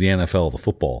 which is the NFL, the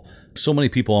football. So many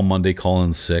people on Monday calling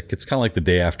in sick. It's kind of like the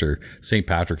day after St.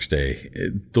 Patrick's Day.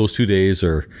 Those 2 days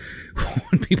are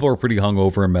when people are pretty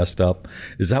hungover and messed up.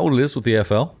 Is that what it is with the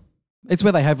AFL? It's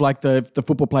where they have like the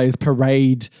football players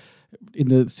parade in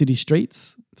the city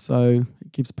streets. So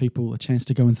it gives people a chance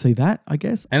to go and see that, I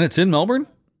guess. And it's in Melbourne?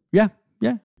 Yeah.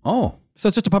 Oh. So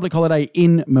it's just a public holiday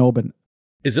in Melbourne.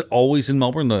 Is it always in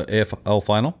Melbourne, the AFL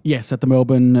final? Yes, at the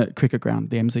Melbourne Cricket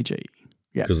Ground, the MCG.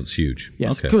 Yeah. Because it's huge.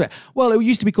 Yes. Okay. Well, it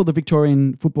used to be called the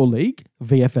Victorian Football League,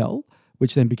 VFL,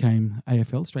 which then became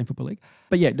AFL, Australian Football League.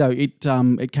 But yeah, no,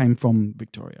 it came from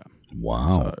Victoria.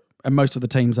 Wow. So, and most of the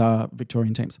teams are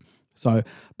Victorian teams. So,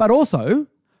 but also,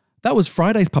 that was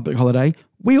Friday's public holiday.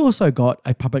 We also got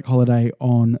a public holiday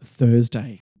on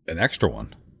Thursday. An extra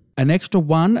one? An extra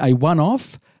one, a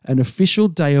one-off, an official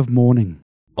day of mourning.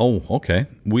 Oh, okay.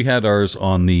 We had ours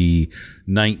on the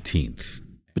 19th.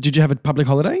 But did you have a public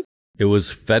holiday? It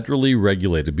was federally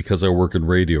regulated because I work in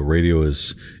radio. Radio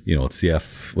is, it's the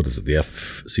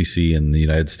FCC in the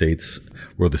United States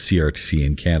or the CRTC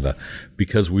in Canada.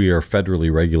 Because we are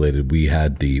federally regulated, we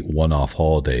had the one-off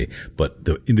holiday, but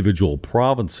the individual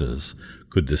provinces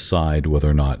could decide whether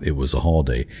or not it was a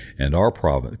holiday. And our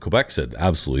province, Quebec, said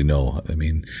absolutely no. I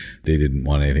mean, they didn't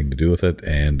want anything to do with it.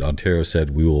 And Ontario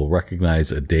said, we will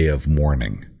recognize a day of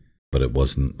mourning, but it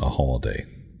wasn't a holiday.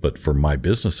 But for my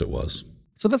business, it was.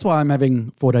 So that's why I'm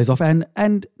having 4 days off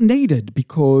and needed,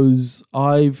 because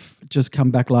I've just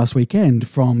come back last weekend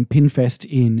from Pinfest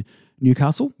in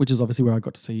Newcastle, which is obviously where I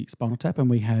got to see Spinal Tap, and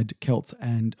we had Celts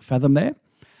and Fathom there.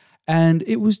 And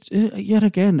it was yet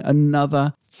again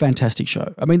another fantastic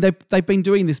show. I mean, they've been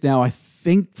doing this now, I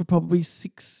think, for probably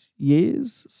 6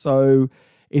 years. So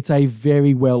it's a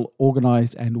very well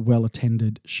organized and well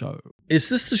attended show. Is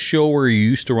this the show where you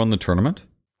used to run the tournament?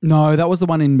 No, that was the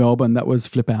one in Melbourne. That was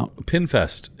Flip Out.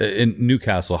 Pinfest in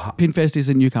Newcastle. Pinfest is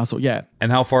in Newcastle, yeah.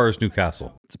 And how far is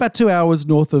Newcastle? It's about 2 hours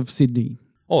north of Sydney.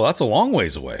 Oh, that's a long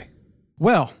ways away.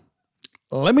 Well,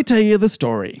 let me tell you the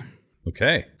story.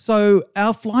 Okay. So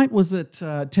our flight was at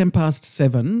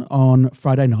 7:10 on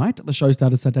Friday night. The show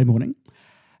started Saturday morning.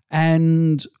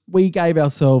 And we gave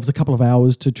ourselves a couple of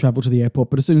hours to travel to the airport.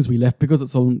 But as soon as we left, because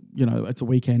it's a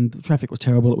weekend, the traffic was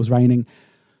terrible, it was raining.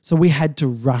 So we had to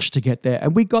rush to get there.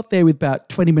 And we got there with about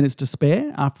 20 minutes to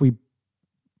spare after we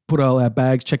put all our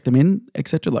bags, checked them in,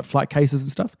 etc., like flight cases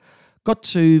and stuff. Got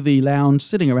to the lounge,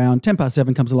 sitting around, 10 past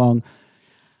 7 comes along.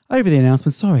 Over the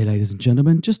announcement, sorry, ladies and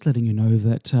gentlemen, just letting you know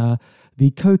that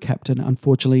the co-captain,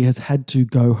 unfortunately, has had to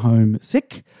go home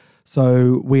sick.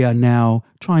 So we are now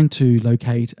trying to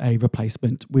locate a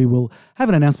replacement. We will have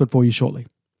an announcement for you shortly.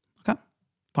 Okay,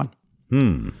 fine.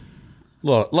 A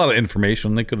lot of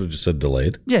information. They could have just said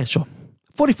delayed. Yeah, sure.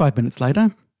 45 minutes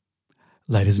later,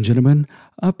 ladies and gentlemen,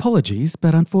 apologies,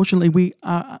 but unfortunately we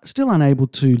are still unable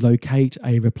to locate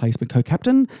a replacement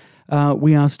co-captain.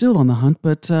 We are still on the hunt,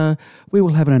 but we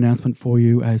will have an announcement for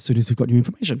you as soon as we've got new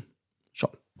information.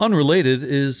 Sure. Unrelated,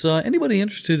 is anybody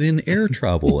interested in air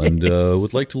travel and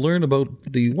would like to learn about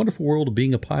the wonderful world of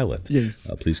being a pilot?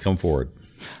 Yes. Please come forward.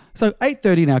 So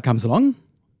 8:30 now comes along.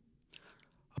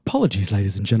 Apologies,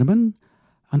 ladies and gentlemen.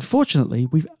 Unfortunately,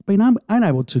 we've been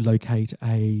unable to locate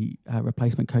a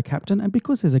replacement co-captain, and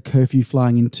because there's a curfew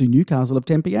flying into Newcastle of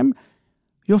 10 p.m,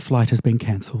 your flight has been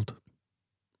cancelled.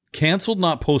 Cancelled,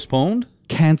 not postponed?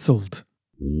 Cancelled.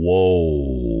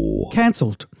 Whoa.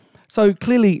 Cancelled. So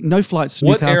clearly no flights to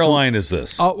What Newcastle. airline is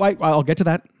this? Oh, wait, I'll get to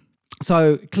that.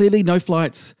 So clearly no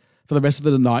flights for the rest of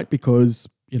the night because,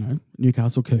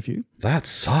 Newcastle curfew. That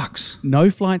sucks. No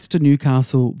flights to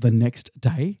Newcastle the next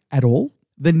day at all.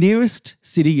 The nearest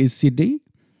city is Sydney.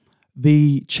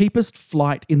 The cheapest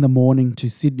flight in the morning to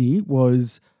Sydney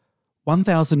was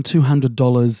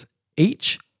 $1,200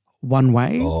 each, one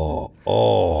way.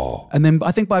 Oh. And then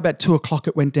I think by about 2 o'clock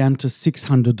it went down to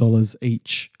 $600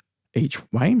 each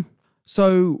way.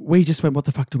 So we just went, what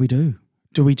the fuck do we do?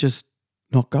 Do we just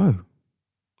not go?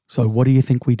 So what do you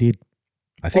think we did?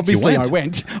 I think Obviously you went. I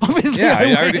went. Obviously Yeah,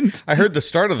 I went. I heard the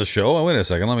start of the show. Oh, wait a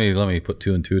second. Let me put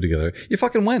two and two together. You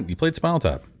fucking went. You played Spinal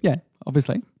Tap. Yeah,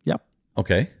 obviously. Yep.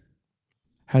 Okay.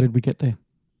 How did we get there?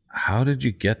 How did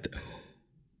you get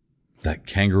that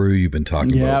kangaroo you've been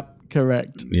talking about? Yep,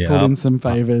 correct. Yep. Put in some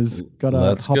favors. Got to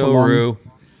Let's hop go, along. Roo.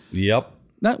 Yep.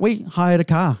 No, we hired a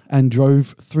car and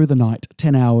drove through the night,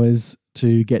 10 hours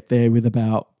to get there with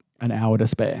about an hour to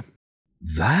spare.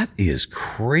 That is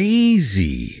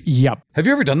crazy. Yep. Have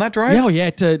you ever done that drive? Yeah,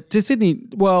 to Sydney.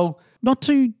 Well, not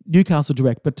to Newcastle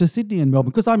direct, but to Sydney and Melbourne,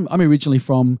 because I'm originally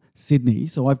from Sydney,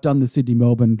 so I've done the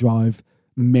Sydney-Melbourne drive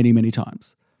many, many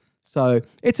times. So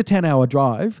it's a 10-hour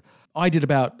drive. I did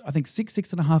about, I think,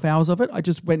 6.5 hours of it. I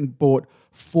just went and bought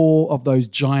 4 of those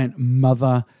giant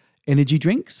Mother energy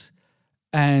drinks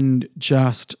and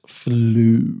just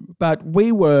flew. But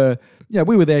we were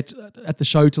there at the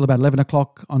show till about 11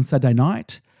 o'clock on Saturday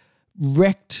night,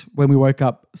 wrecked when we woke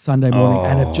up Sunday morning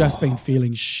and have just been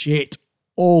feeling shit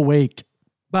all week.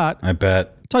 But I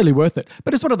bet. totally worth it.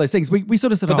 But it's one of those things. We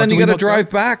sort of said, But then you got to drive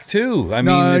back too.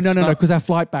 No, because our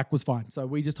flight back was fine. So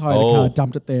we just hired a car,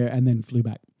 dumped it there, and then flew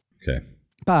back. Okay.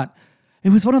 But it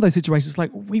was one of those situations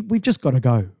like we've just got to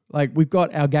go. Like we've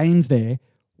got our games there.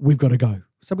 We've got to go.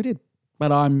 So we did.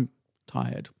 But I'm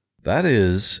tired. That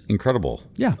is incredible.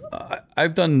 Yeah.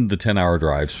 I've done the 10-hour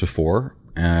drives before.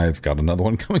 I've got another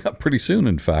one coming up pretty soon,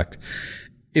 in fact.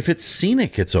 If it's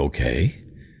scenic, it's okay.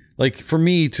 Like for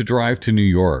me to drive to New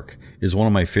York is one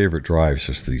of my favorite drives.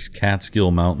 Just these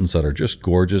Catskill Mountains that are just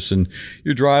gorgeous. And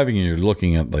you're driving and you're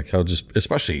looking at like how just,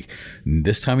 especially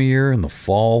this time of year in the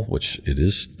fall, which it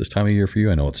is this time of year for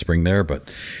you. I know it's spring there, but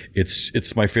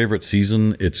it's my favorite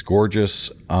season. It's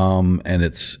gorgeous. And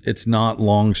it's not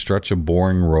long stretch of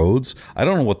boring roads. I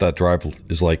don't know what that drive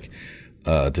is like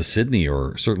to Sydney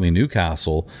or certainly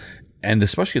Newcastle. And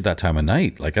especially at that time of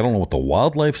night, like I don't know what the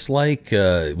wildlife's like.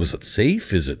 Was it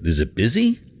safe? Is it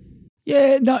busy?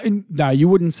 Yeah, no, you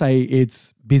wouldn't say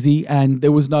it's busy, and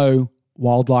there was no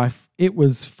wildlife. It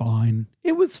was fine.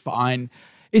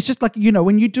 It's just like,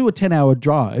 when you do a 10-hour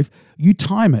drive, you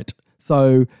time it.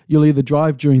 So you'll either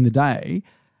drive during the day,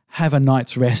 have a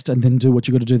night's rest, and then do what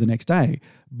you got to do the next day.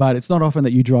 But it's not often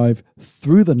that you drive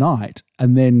through the night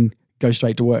and then go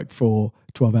straight to work for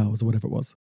 12 hours or whatever it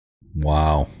was.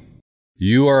 Wow.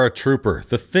 You are a trooper.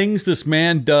 The things this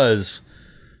man does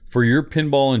for your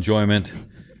pinball enjoyment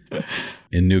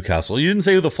in Newcastle. You didn't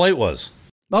say who the flight was.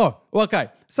 Oh, well, okay.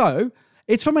 So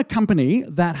it's from a company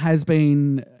that has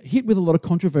been hit with a lot of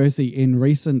controversy in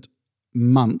recent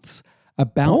months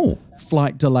about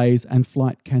flight delays and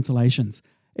flight cancellations.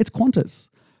 It's Qantas.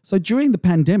 So during the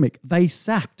pandemic, they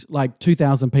sacked like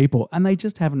 2,000 people and they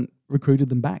just haven't recruited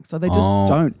them back. So they just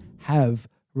don't have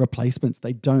replacements.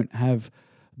 They don't have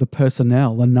the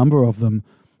personnel, the number of them,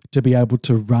 to be able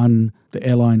to run the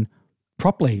airline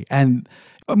properly. And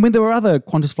I mean, there were other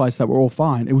Qantas flights that were all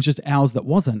fine. It was just ours that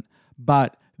wasn't.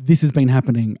 But this has been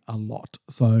happening a lot.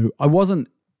 So I wasn't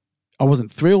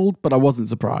thrilled, but I wasn't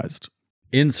surprised.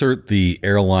 Insert the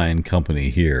airline company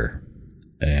here.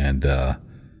 And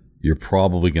you're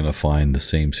probably going to find the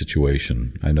same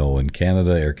situation. I know in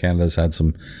Canada, Air Canada's had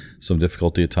some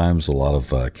difficulty at times, a lot of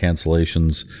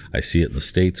cancellations. I see it in the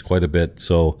States quite a bit.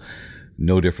 So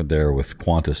no different there with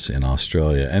Qantas in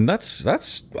Australia. And that's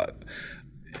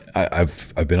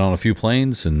I've been on a few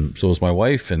planes, and so has my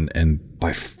wife, and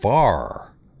by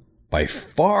far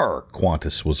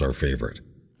Qantas was our favorite.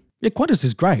 Yeah, Qantas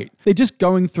is great. They're just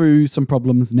going through some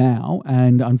problems now,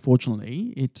 and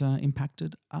unfortunately, it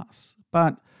impacted us.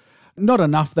 But not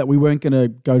enough that we weren't going to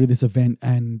go to this event,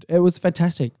 and it was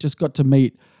fantastic. Just got to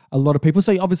meet a lot of people.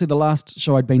 So obviously, the last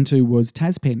show I'd been to was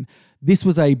Taspin. This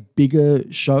was a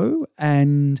bigger show,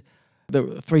 and there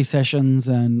were 3 sessions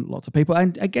and lots of people.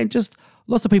 And again, just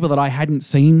lots of people that I hadn't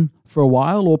seen for a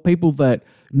while, or people that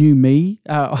knew me.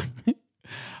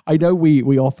 I know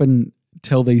we often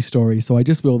tell these stories, so I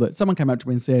just will that someone came up to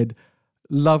me and said,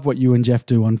 "Love what you and Jeff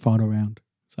do on Final Round."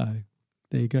 So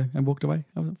there you go, and walked away.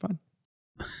 That was fun.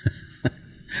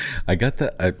 I got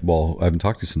that. I haven't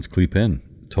talked to you since Cleep In.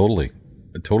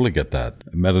 I totally get that.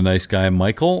 I met a nice guy,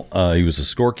 Michael. He was a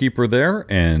scorekeeper there,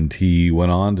 and he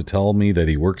went on to tell me that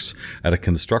he works at a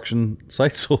construction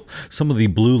site. So some of the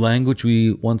blue language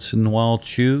we once in a while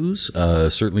choose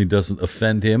certainly doesn't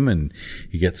offend him, and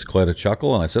he gets quite a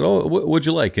chuckle. And I said, "Oh, what'd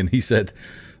you like?" And he said,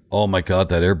 "Oh my God,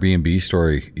 that Airbnb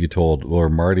story you told, where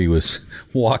Marty was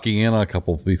walking in on a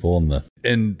couple of people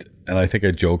and I think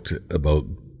I joked about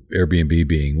Airbnb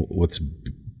being what's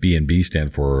B&B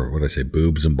stand for, what did I say,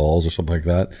 boobs and balls or something like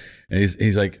that." And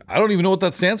he's like, "I don't even know what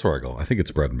that stands for." I go, "I think it's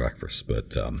bread and breakfast,"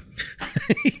 but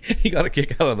he got a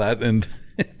kick out of that. And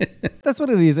that's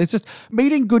what it is. It's just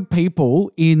meeting good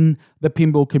people in the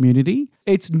pinball community.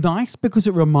 It's nice because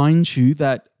it reminds you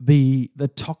that the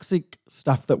toxic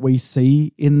stuff that we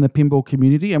see in the pinball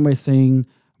community, and we're seeing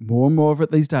more and more of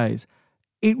it these days,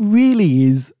 it really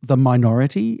is the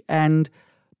minority. And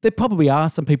there probably are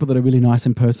some people that are really nice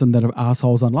in person that are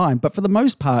assholes online, but for the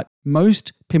most part,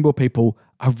 most pinball people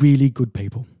are really good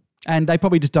people. And they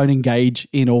probably just don't engage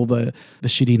in all the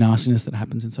shitty nastiness that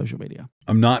happens in social media.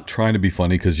 I'm not trying to be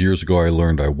funny, because years ago I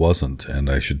learned I wasn't,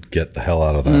 and I should get the hell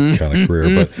out of that kind of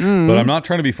career. But I'm not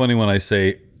trying to be funny when I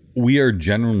say we are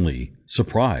genuinely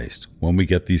surprised when we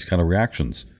get these kind of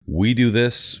reactions. We do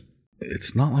this.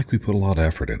 It's not like we put a lot of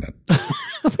effort in it.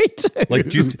 Me too. Like,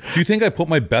 do you think I put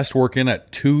my best work in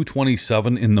at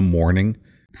 2:27 in the morning?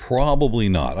 Probably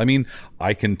not. I mean,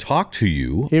 I can talk to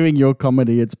you. Hearing your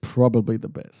comedy, it's probably the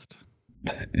best.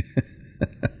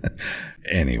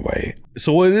 Anyway,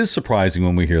 so it is surprising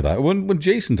when we hear that. When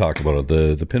Jason talked about it,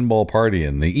 the pinball party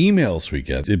and the emails we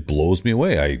get, it blows me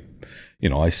away.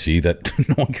 I see that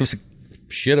no one gives a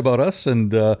shit about us,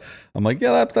 and I'm like,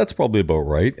 yeah, that's probably about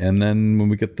right. And then when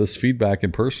we get this feedback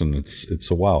in person,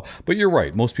 it's a wow. But you're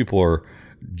right, most people are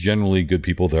generally good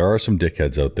people. There are some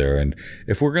dickheads out there, and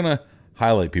if we're gonna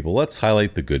highlight people, let's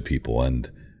highlight the good people. And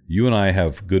you and I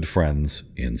have good friends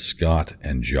in Scott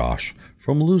and Josh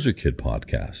from Loser Kid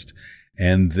Podcast,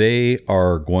 and they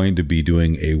are going to be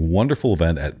doing a wonderful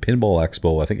event at Pinball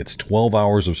Expo. I think it's 12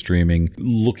 hours of streaming,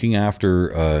 looking after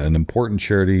an important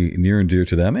charity near and dear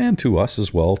to them and to us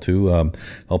as well, too,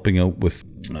 helping out with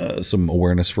some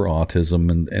awareness for autism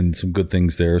and some good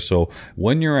things there. So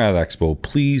when you're at Expo,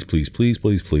 please, please, please,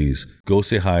 please, please go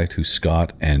say hi to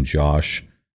Scott and Josh.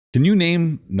 Can you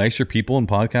name nicer people in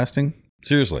podcasting?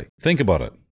 Seriously, think about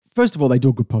it. First of all, they do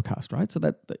a good podcast, right? So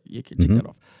that you can tick that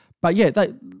off. But yeah, they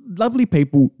lovely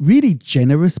people, really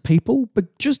generous people,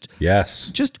 but just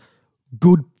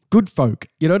good folk.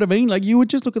 You know what I mean? Like, you would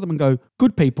just look at them and go,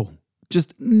 good people,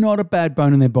 just not a bad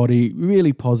bone in their body,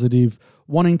 really positive,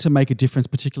 wanting to make a difference,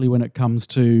 particularly when it comes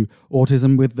to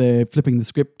autism with their Flipping the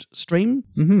Script stream.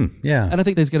 Yeah. And I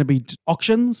think there's going to be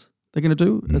auctions they're going to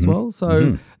do as well.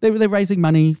 So they're raising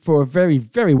money for a very,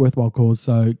 very worthwhile cause.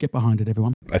 So get behind it,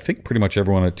 everyone. I think pretty much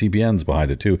everyone at TPN's behind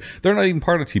it too. They're not even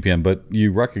part of TPN, but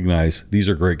you recognize these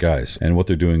are great guys, and what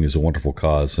they're doing is a wonderful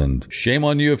cause. And shame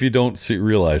on you if you don't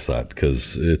realize that,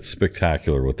 because it's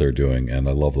spectacular what they're doing, and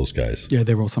I love those guys. Yeah,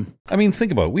 they're awesome. I mean,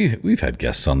 think about it. We've had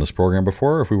guests on this program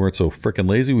before. If we weren't so freaking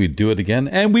lazy, we'd do it again,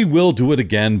 and we will do it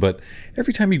again. But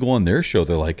every time you go on their show,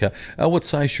 they're like, what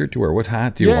size shirt do you wear? What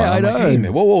hat do you want? I'm I know. like, hey,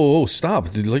 man, whoa, stop.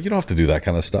 Like, you don't have to do that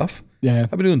kind of stuff. Yeah.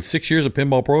 I've been doing 6 years of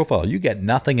Pinball Profile. You get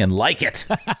nothing and like it.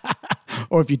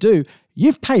 Or if you do,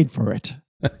 you've paid for it.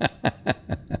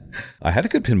 I had a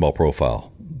good Pinball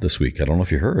Profile this week. I don't know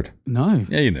if you heard. No.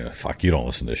 Yeah, you don't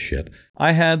listen to shit.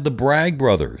 I had the Bragg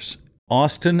brothers,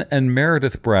 Austin and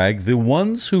Meredith Bragg, the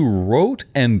ones who wrote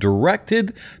and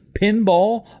directed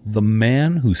Pinball, the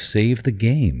man who saved the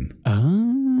game.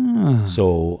 Ah.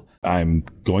 So I'm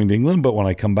going to England, but when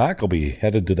I come back, I'll be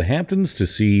headed to the Hamptons to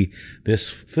see this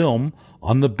film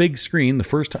on the big screen, the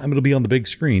first time it'll be on the big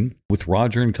screen with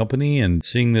Roger and company, and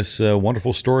seeing this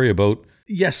wonderful story about,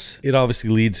 yes, it obviously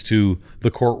leads to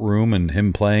the courtroom and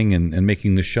him playing and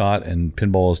making the shot, and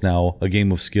pinball is now a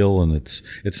game of skill, and it's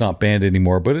not banned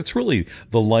anymore, but it's really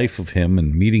the life of him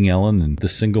and meeting Ellen and the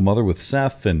single mother with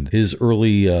Seth and his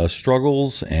early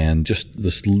struggles, and just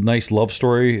this nice love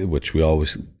story, which we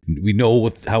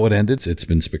know how it ended. It's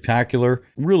been spectacular.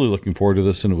 Really looking forward to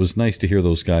this, and it was nice to hear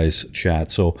those guys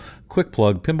chat. So, quick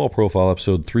plug, Pinball Profile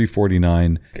episode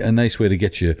 349. A nice way to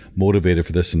get you motivated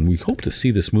for this, and we hope to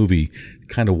see this movie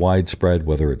kind of widespread,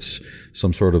 whether it's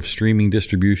some sort of streaming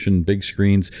distribution, big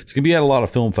screens. It's going to be at a lot of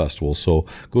film festivals, so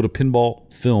go to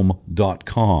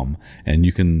pinballfilm.com, and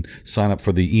you can sign up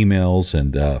for the emails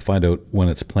and find out when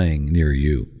it's playing near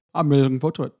you. I'm really looking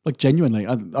forward to it. Like, genuinely.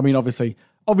 I mean, obviously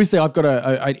I've got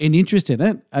an interest in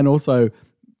it, and also,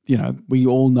 we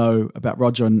all know about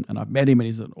Roger, and I've met him, and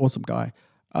he's an awesome guy.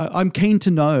 I'm keen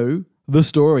to know the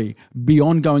story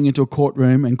beyond going into a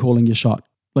courtroom and calling your shot,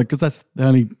 because that's the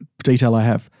only detail I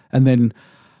have. And then,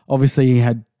 obviously, he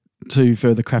had 2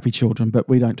 further crappy children, but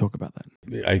we don't talk about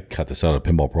that. I cut this out of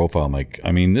Pinball Profile. I'm like,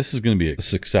 this is going to be a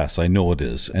success. I know it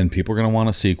is, and people are going to want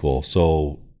a sequel.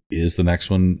 So, is the next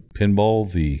one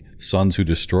Pinball, the sons who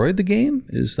destroyed the game?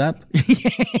 Is that?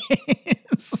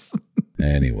 Yes.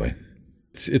 Anyway,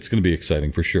 it's going to be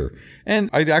exciting for sure. And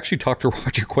I actually talked to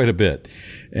Roger quite a bit,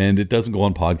 and it doesn't go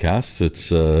on podcasts.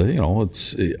 It's,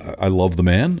 I love the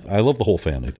man. I love the whole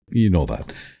family. You know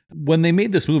that. When they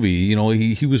made this movie,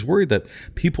 he was worried that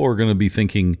people are going to be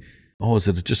thinking, oh, is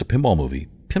it just a pinball movie?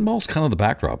 Pinball's kind of the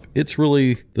backdrop. It's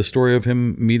really the story of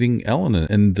him meeting Ellen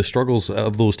and the struggles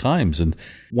of those times. And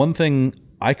one thing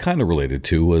I kind of related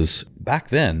to was back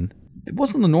then, it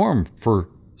wasn't the norm for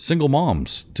single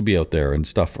moms to be out there and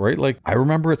stuff, right? Like, I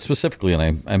remember it specifically,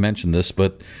 and I mentioned this,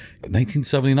 but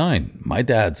 1979, my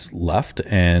dad's left,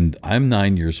 and I'm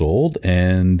 9 years old,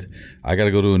 and I got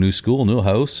to go to a new school, new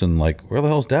house, and like, where the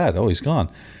hell's dad? Oh, he's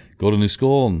gone. Go to new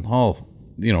school, and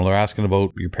they're asking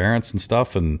about your parents and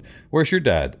stuff, and where's your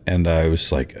dad? And I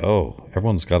was like, oh,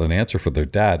 everyone's got an answer for their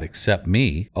dad except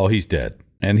me. Oh, he's dead.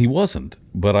 And he wasn't.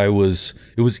 But it was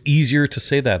easier to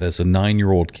say that as a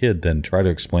 9-year-old kid than try to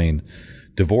explain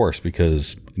divorce,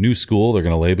 because new school, they're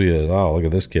going to label you as, oh, look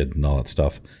at this kid and all that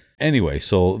stuff. Anyway,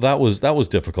 so that was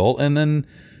difficult. And then,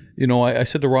 I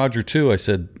said to Roger too, I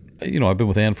said, I've been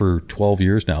with Anne for 12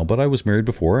 years now, but I was married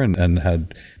before and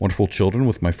had wonderful children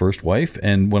with my first wife.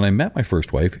 And when I met my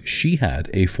first wife, she had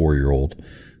a 4-year-old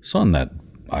son that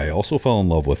I also fell in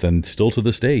love with. And still to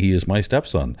this day, he is my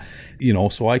stepson.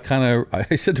 So I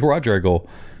said to Roger, I go,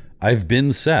 I've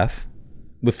been Seth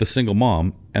with the single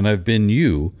mom, and I've been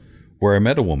you where I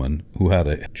met a woman who had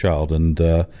a child, and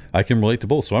I can relate to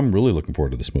both. So I'm really looking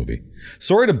forward to this movie.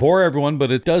 Sorry to bore everyone,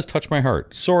 but it does touch my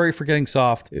heart. Sorry for getting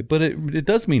soft, but it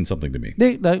does mean something to me.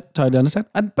 No, totally understand.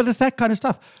 But it's that kind of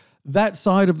stuff. That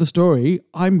side of the story,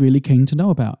 I'm really keen to know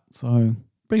about. So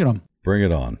bring it on. Bring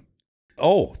it on.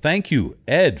 Oh, thank you,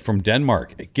 Ed from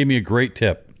Denmark. Give me a great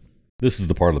tip. This is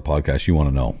the part of the podcast you want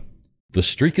to know. The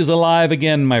streak is alive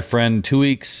again, my friend. 2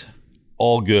 weeks,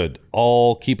 all good,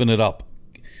 all keeping it up.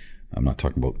 I'm not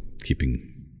talking about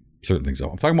keeping certain things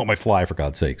up. I'm talking about my fly, for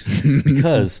God's sakes,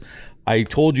 because I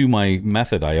told you my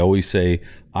method. I always say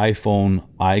iPhone,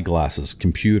 eyeglasses,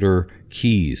 computer,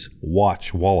 keys,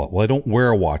 watch, wallet. Well, I don't wear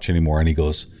a watch anymore. And he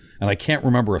goes, and I can't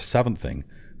remember a 7th thing.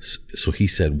 So he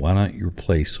said, why don't you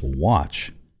replace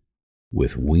watch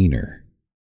with wiener?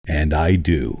 And I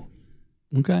do.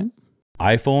 Okay.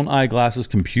 iPhone, eyeglasses,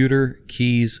 computer,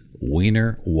 keys,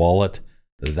 wiener, wallet.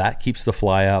 That keeps the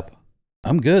fly up.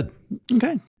 I'm good.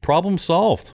 Okay. Problem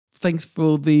solved. Thanks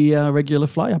for the regular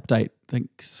fly update.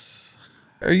 Thanks.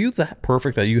 Are you that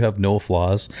perfect that you have no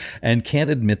flaws and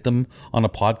can't admit them on a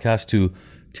podcast to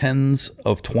tens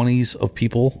of 20s of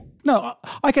people? No,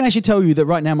 I can actually tell you that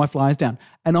right now my fly is down.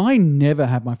 And I never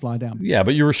have my fly down. Yeah,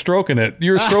 but you were stroking it.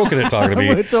 You were stroking it talking to me.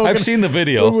 I've seen the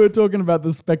video. We're talking about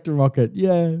the Spectre rocket.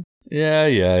 Yeah. Yeah.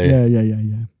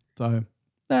 So,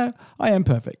 I am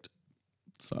perfect.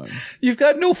 So you've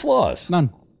got no flaws.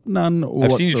 None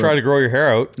I've seen you try to grow your hair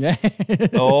out. Yeah.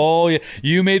 Oh, yeah.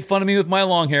 You made fun of me with my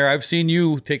long hair. I've seen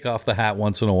you take off the hat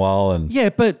once in a while. And yeah,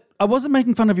 but I wasn't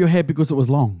making fun of your hair because it was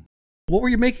long. What were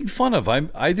you making fun of?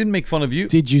 I didn't make fun of you.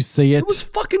 Did you see it? It was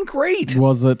fucking great.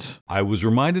 Was it? I was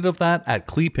reminded of that at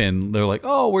Cleepin. They're like,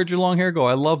 oh, where'd your long hair go?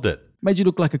 I loved it. Made you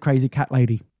look like a crazy cat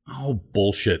lady. Oh,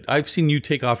 bullshit. I've seen you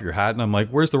take off your hat and I'm like,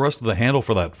 where's the rest of the handle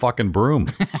for that fucking broom?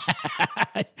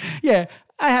 Yeah,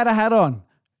 I had a hat on.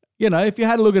 If you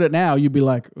had a look at it now, you'd be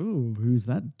like, ooh, who's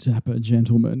that dapper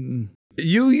gentleman?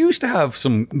 You used to have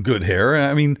some good hair.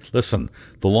 I mean, listen,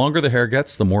 the longer the hair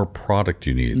gets, the more product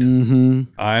you need. Mm-hmm.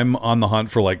 I'm on the hunt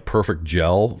for like perfect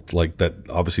gel, like that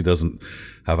obviously doesn't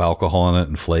have alcohol in it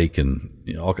and flake and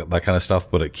all that kind of stuff,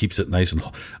 but it keeps it nice. And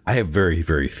I have very,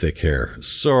 very thick hair.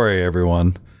 Sorry,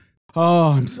 everyone.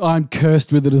 Oh, I'm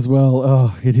cursed with it as well.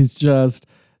 Oh, it is just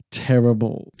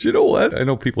terrible. Do you know what? I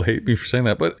know people hate me for saying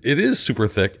that, but it is super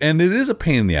thick and it is a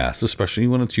pain in the ass, especially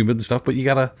when it's humid and stuff, but you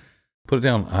got to put it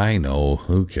down. I know,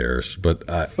 who cares? But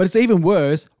it's even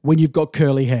worse when you've got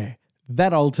curly hair.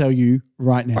 That I'll tell you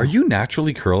right now. Are you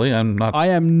naturally curly? I'm not. I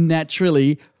am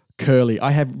naturally curly.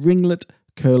 I have ringlet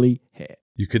curly hair.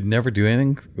 You could never do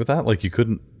anything with that? Like you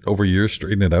couldn't over years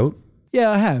straighten it out? Yeah,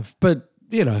 I have. But,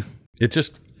 It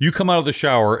just, you come out of the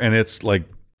shower and it's like.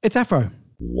 It's afro.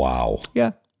 Wow.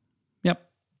 Yeah. Yep.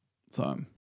 So,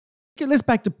 okay, let's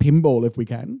back to pinball if we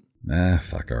can.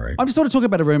 Fuck, all right. I just want to talk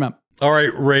about a rumor. All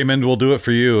right, Raymond, we'll do it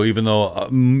for you, even though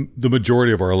the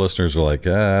majority of our listeners are like,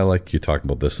 I like you talking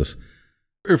about this.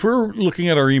 If we're looking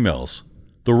at our emails,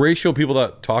 the ratio of people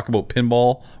that talk about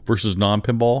pinball versus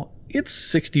non-pinball, it's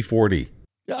 60-40.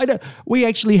 I know. We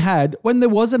actually had, when there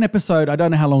was an episode, I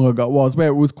don't know how long ago it was, where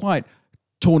it was quite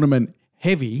tournament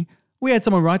heavy, we had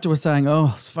someone write to us saying,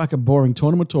 oh, it's fucking boring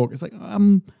tournament talk. It's like,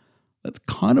 that's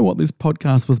kind of what this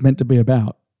podcast was meant to be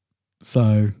about.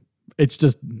 So it's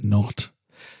just not.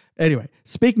 Anyway,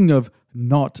 speaking of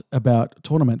not about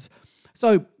tournaments,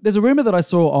 so there's a rumor that I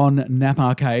saw on Nap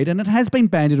Arcade, and it has been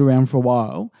bandied around for a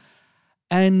while,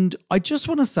 and I just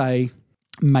want to say,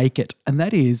 make it. And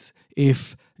that is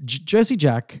if Jersey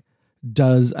Jack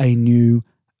does a new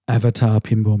Avatar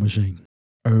pinball machine.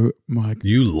 Oh my God.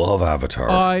 You love Avatar.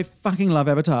 I fucking love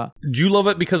Avatar. Do you love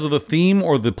it because of the theme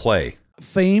or the play?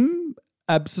 Theme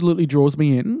absolutely draws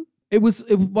me in. It was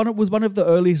one of the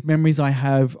earliest memories I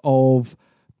have of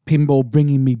pinball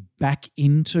bringing me back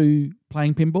into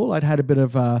playing pinball. I'd had a bit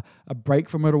of a break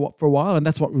from it for a while, and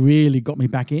that's what really got me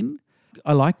back in.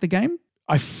 I like the game.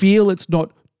 I feel it's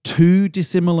not too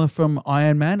dissimilar from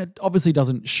Iron Man. It obviously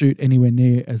doesn't shoot anywhere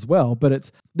near as well,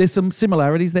 but there's some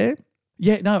similarities there.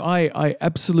 Yeah, no, I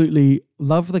absolutely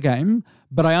love the game,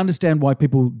 but I understand why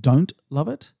people don't love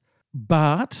it.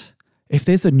 But if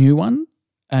there's a new one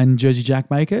and Jersey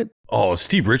Jack make it. Oh, is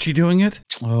Steve Ritchie doing it?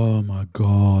 Oh my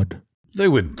God. They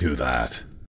wouldn't do that.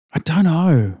 I don't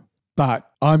know, but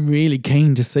I'm really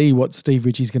keen to see what Steve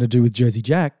Ritchie's going to do with Jersey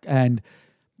Jack. And,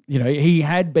 he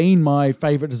had been my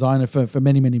favorite designer for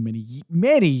many, many, many,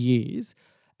 many years.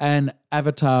 And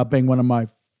Avatar being one of my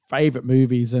favorite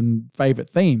movies and favorite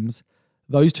themes,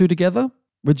 those two together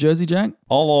with Jersey Jack.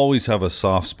 I'll always have a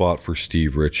soft spot for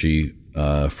Steve Ritchie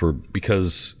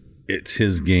because it's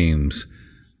his games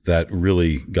that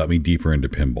really got me deeper into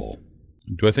pinball.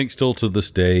 Do I think still to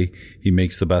this day he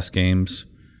makes the best games?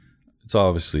 It's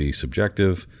obviously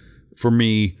subjective. For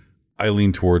me, I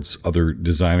lean towards other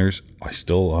designers.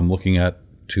 I'm looking at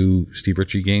 2 Steve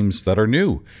Ritchie games that are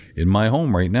new in my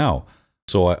home right now.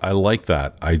 So I like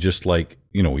that. I just like,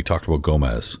 we talked about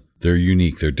Gomez. They're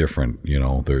unique. They're different.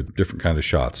 They're different kind of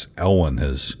shots. Elwyn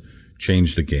has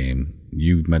changed the game.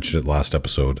 You mentioned it last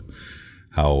episode,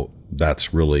 how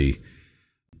that's really,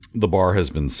 the bar has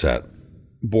been set.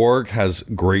 Borg has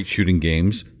great shooting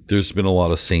games. There's been a lot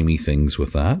of samey things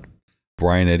with that.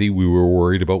 Brian Eddy, we were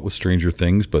worried about with Stranger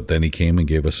Things, but then he came and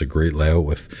gave us a great layout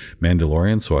with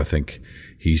Mandalorian, so I think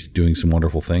he's doing some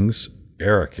wonderful things.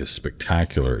 Eric is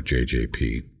spectacular at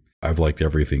JJP. I've liked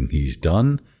everything he's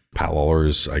done. Pat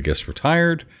Lawler's, I guess,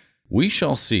 retired. We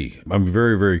shall see. I'm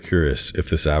very, very curious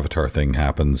if this Avatar thing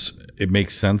happens. It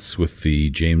makes sense with the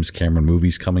James Cameron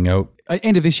movies coming out.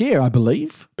 End of this year, I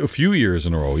believe. A few years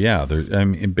in a row, yeah. They're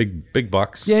in big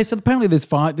bucks. Yeah, so apparently there's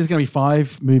going to be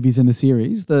 5 movies in the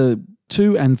series. The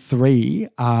 2 and 3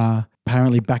 are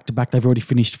apparently back to back. They've already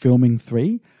finished filming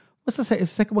 3. What's the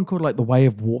second one called? Like The Way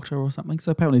of Water or something?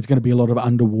 So apparently it's going to be a lot of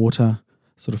underwater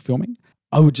sort of filming.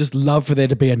 I would just love for there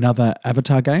to be another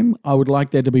Avatar game. I would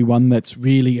like there to be one that's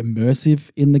really immersive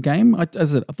in the game. I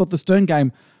thought the Stern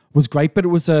game was great, but it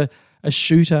was a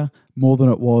shooter more than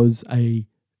it was a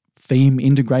theme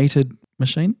integrated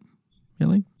machine.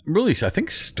 Really? Really, I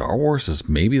think Star Wars is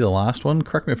maybe the last one.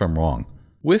 Correct me if I'm wrong.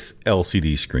 With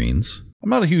LCD screens, I'm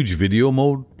not a huge video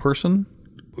mode person,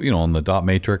 on the dot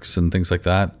matrix and things like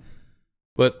that.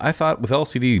 But I thought with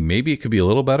LCD, maybe it could be a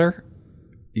little better.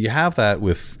 You have that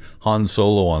with Han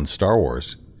Solo on Star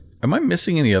Wars. Am I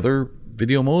missing any other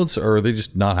video modes, or are they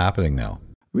just not happening now?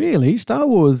 Really? Star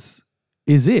Wars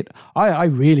is it. I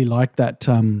really like that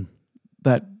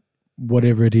that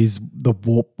whatever it is, the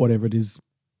warp, whatever it is,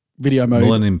 video mode.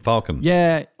 Millennium Falcon.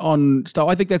 Yeah, on Star.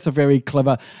 I think that's a very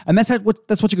clever, and that's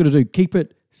what you got to do. Keep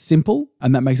it simple,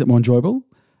 and that makes it more enjoyable.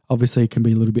 Obviously, it can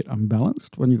be a little bit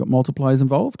unbalanced when you've got multipliers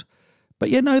involved. But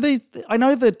yeah, no, I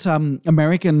know that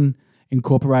American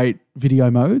incorporate video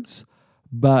modes,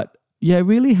 but yeah,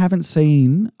 really haven't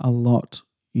seen a lot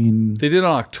in... They did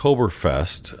on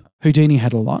Oktoberfest. Houdini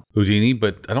had a lot. Houdini,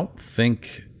 but I don't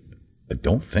think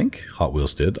Hot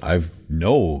Wheels did. I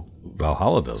know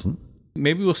Valhalla doesn't.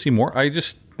 Maybe we'll see more. I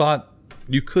just thought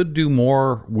you could do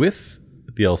more with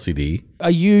the LCD.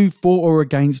 Are you for or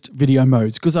against video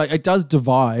modes? Because it does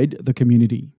divide the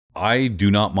community. I do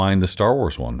not mind the Star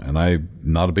Wars one, and I'm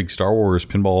not a big Star Wars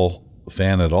pinball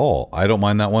fan at all. I don't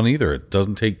mind that one either. It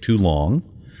doesn't take too long.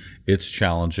 It's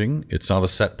challenging. It's not a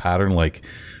set pattern like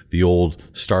the old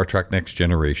Star Trek Next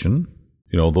Generation.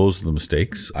 You know, those are the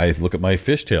mistakes. I look at my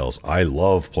Fishtails. I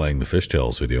love playing the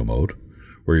Fishtails video mode,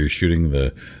 where you're shooting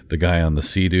the guy on the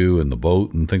Sea-Doo and the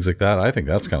boat and things like that. I think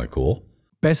that's kind of cool.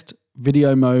 Best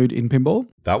video mode in pinball?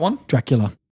 That one?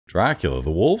 Dracula,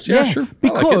 the wolves? Yeah, sure.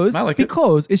 Because I like it.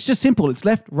 It's just simple. It's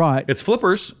left, right. It's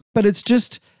flippers. But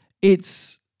there's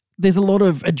a lot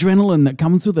of adrenaline that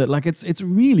comes with it. Like it's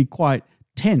really quite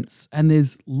tense, and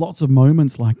there's lots of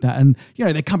moments like that. And you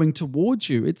know, they're coming towards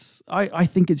you. I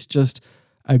think it's just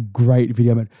a great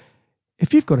video mode.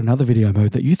 If you've got another video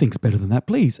mode that you think's better than that,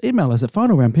 please email us at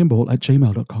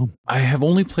finalroundpinball@gmail.com. I have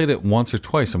only played it once or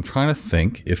twice. I'm trying to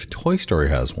think if Toy Story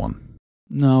has one.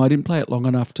 No, I didn't play it long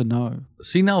enough to know.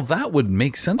 See, now that would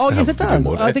make sense. Oh, to yes, have it a video does.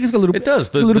 mode. I think it's got a little. It does.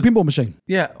 It's a little pinball machine.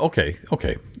 Yeah. Okay.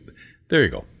 There you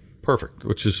go. Perfect.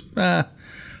 Which is, I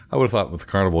would have thought with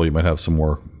Carnival you might have some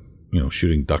more,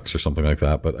 shooting ducks or something like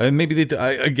that. But maybe they do.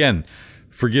 Again,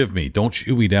 forgive me. Don't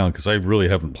shoot me down because I really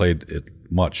haven't played it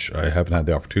much. I haven't had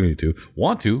the opportunity to.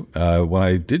 Want to. When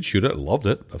I did shoot it, I loved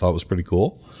it. I thought it was pretty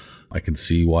cool. I can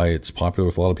see why it's popular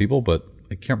with a lot of people, but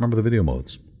I can't remember the video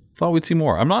modes. Thought we'd see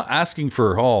more. I'm not asking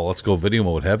for, let's go video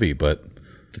mode heavy, but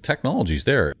the technology's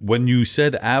there. When you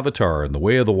said Avatar and the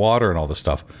Way of the Water and all this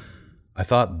stuff, I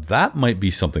thought that might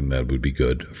be something that would be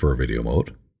good for a video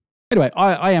mode. Anyway,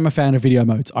 I am a fan of video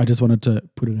modes. I just wanted to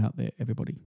put it out there,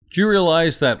 everybody. Do you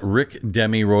realize that Rick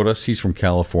Demi wrote us? He's from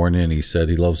California, and he said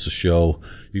he loves the show.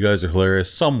 You guys are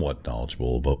hilarious, somewhat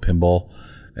knowledgeable about pinball.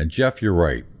 And Jeff, you're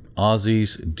right.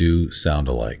 Aussies do sound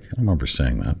alike. I remember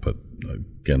saying that, but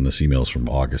again, this email's from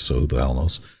August, so who the hell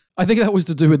knows? I think that was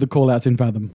to do with the call-outs in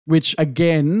Fathom, which,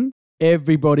 again,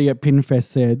 everybody at Pinfest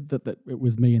said that it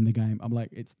was me in the game. I'm like,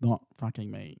 it's not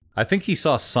fucking me. I think he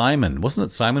saw Simon. Wasn't it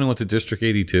Simon who went to District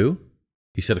 82?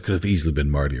 He said it could have easily been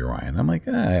Marty or Ryan. I'm like,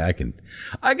 I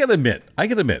gotta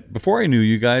admit, before I knew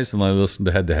you guys and I listened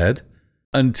to Head to Head,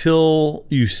 until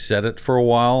you said it for a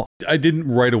while, I didn't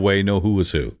right away know who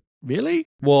was who. Really?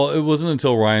 Well, it wasn't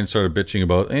until Ryan started bitching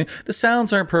about, the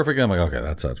sounds aren't perfect. I'm like, okay,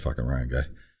 that's that fucking Ryan guy.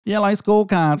 Yellow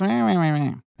scorecards.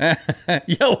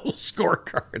 Yellow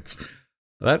scorecards.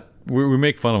 That we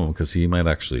make fun of him because he might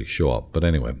actually show up. But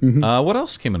anyway, what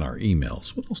else came in our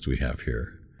emails? What else do we have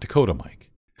here? Dakota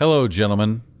Mike. Hello,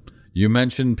 gentlemen. You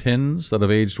mentioned pins that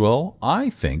have aged well.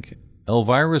 I think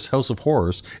Elvira's House of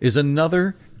Horrors is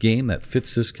another game that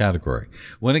fits this category.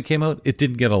 When it came out, it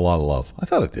didn't get a lot of love. I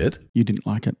thought it did. You didn't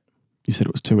like it. You said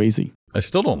it was too easy. I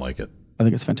still don't like it. I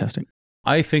think it's fantastic.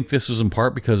 I think this was in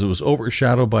part because it was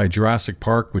overshadowed by Jurassic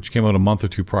Park, which came out a month or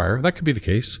two prior. That could be the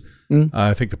case.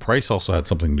 I think the price also had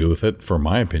something to do with it, for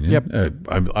my opinion. Yep.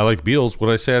 I like Beatles. What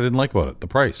did I say I didn't like about it? The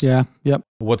price. Yeah, yep.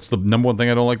 What's the number one thing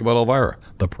I don't like about Elvira?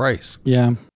 The price.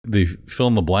 Yeah. The fill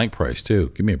in the blank price,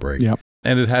 too. Give me a break. Yep.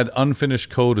 And it had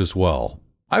unfinished code as well.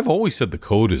 I've always said the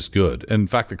code is good. In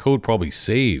fact, the code probably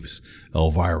saves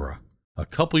Elvira. A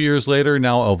couple years later,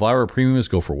 now Elvira premiums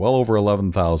go for well over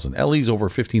 11,000. LE's over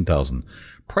 15,000.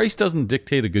 Price doesn't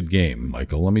dictate a good game,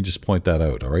 Michael. Let me just point that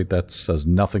out, all right? That has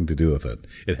nothing to do with it.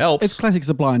 It helps. It's classic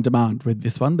supply and demand with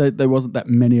this one. There wasn't that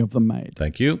many of them made.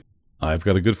 Thank you. I've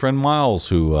got a good friend, Miles,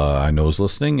 who I know is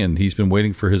listening, and he's been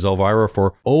waiting for his Elvira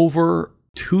for over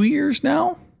 2 years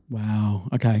now. Wow.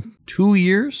 Okay. 2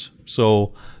 years.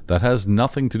 So that has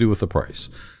nothing to do with the price.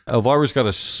 Elvira's got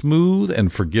a smooth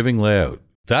and forgiving layout.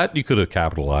 That you could have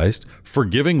capitalized.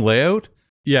 Forgiving layout?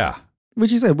 Yeah.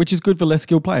 Which is good for less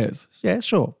skilled players. Yeah,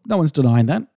 sure. No one's denying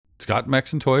that. It's got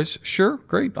mechs and toys. Sure.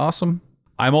 Great. Awesome.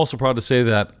 I'm also proud to say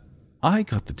that I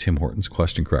got the Tim Hortons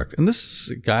question correct. And this is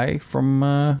a guy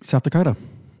from South Dakota.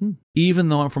 Even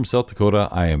though I'm from South Dakota,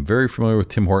 I am very familiar with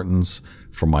Tim Hortons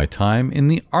from my time in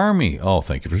the Army. Oh,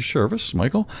 thank you for your service,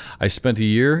 Michael. I spent a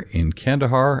year in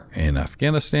Kandahar in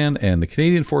Afghanistan, and the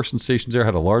Canadian Forces and stations there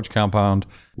had a large compound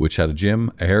which had a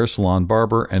gym, a hair salon,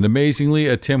 barber, and amazingly,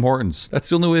 a Tim Hortons. That's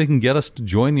the only way they can get us to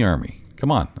join the Army.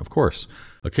 Come on, of course.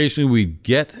 Occasionally, we'd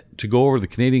get to go over to the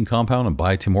Canadian compound and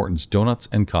buy Tim Hortons donuts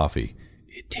and coffee.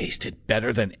 It tasted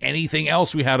better than anything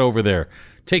else we had over there.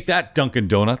 Take that, Dunkin'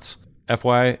 Donuts.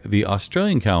 FYI, the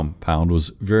Australian compound was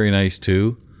very nice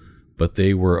too, but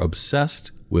they were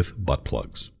obsessed with butt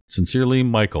plugs. Sincerely,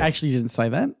 Michael. Actually, he didn't say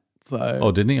that. So.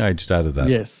 Oh, didn't he? I just added that.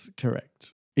 Yes,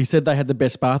 correct. He said they had the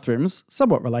best bathrooms,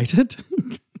 somewhat related.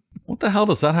 What the hell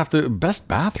does that have to... Best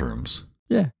bathrooms?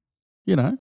 Yeah, you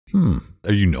know.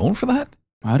 Are you known for that?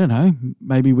 I don't know.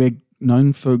 Maybe we're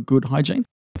known for good hygiene.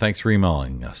 Thanks for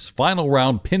emailing us.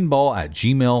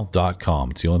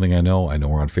 finalroundpinball@gmail.com. It's the only thing I know. I know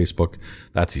we're on Facebook.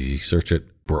 That's easy. Search it.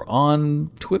 We're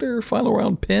on Twitter, Final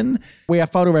Round Pin. We are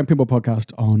Final Round Pinball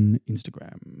Podcast on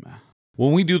Instagram.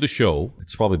 When we do the show,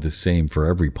 it's probably the same for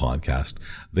every podcast.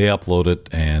 They upload it,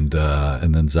 and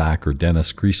then Zach or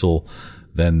Dennis Kriesel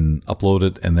then upload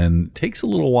it, and then it takes a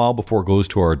little while before it goes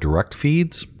to our direct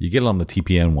feeds. You get it on the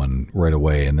TPN one right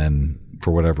away, and then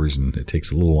for whatever reason, it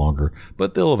takes a little longer,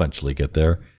 but they'll eventually get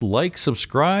there. Like,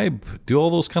 subscribe, do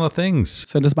all those kind of things.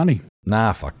 Send us money.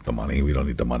 Nah, fuck the money. We don't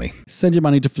need the money. Send your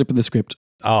money to Flipping the Script.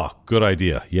 Oh, good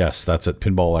idea. Yes, that's at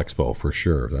Pinball Expo for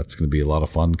sure. That's going to be a lot of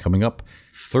fun coming up.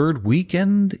 Third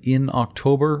weekend in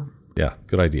October. Yeah,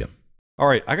 good idea. All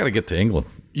right, I got to get to England.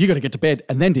 You got to get to bed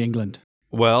and then to England.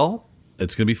 Well,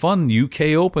 it's going to be fun. UK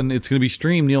Open. It's going to be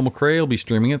streamed. Neil McRae will be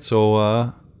streaming it.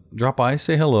 So drop by,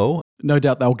 say hello. No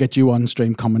doubt they'll get you on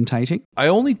stream commentating. I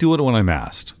only do it when I'm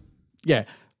asked. Yeah.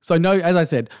 So no, as I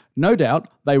said, no doubt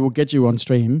they will get you on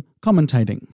stream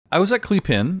commentating. I was at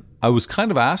Cleepin. I was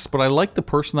kind of asked, but I liked the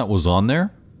person that was on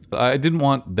there. I didn't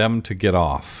want them to get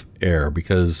off air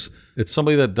because it's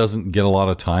somebody that doesn't get a lot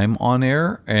of time on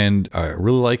air, and I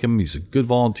really like him. He's a good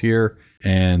volunteer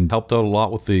and helped out a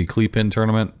lot with the Cleepin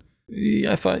tournament.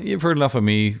 I thought, you've heard enough of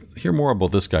me. Hear more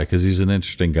about this guy because he's an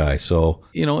interesting guy. So,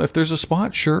 if there's a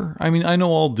spot, sure. I mean, I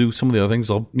know I'll do some of the other things.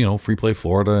 I'll, Free Play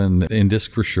Florida and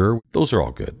Indisc for sure. Those are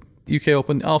all good. UK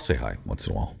Open, I'll say hi once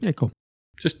in a while. Yeah, cool.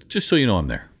 Just so you know I'm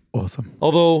there. Awesome.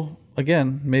 Although,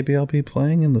 again, maybe I'll be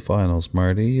playing in the finals,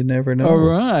 Marty. You never know. All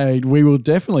right. We will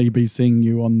definitely be seeing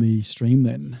you on the stream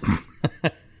then.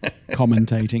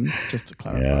 Commentating, just to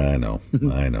clarify. Yeah, I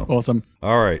know. Awesome.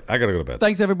 All right. I got to go to bed.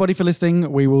 Thanks, everybody, for listening.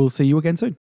 We will see you again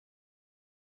soon.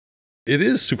 It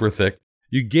is super thick.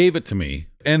 You gave it to me,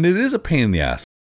 and it is a pain in the ass.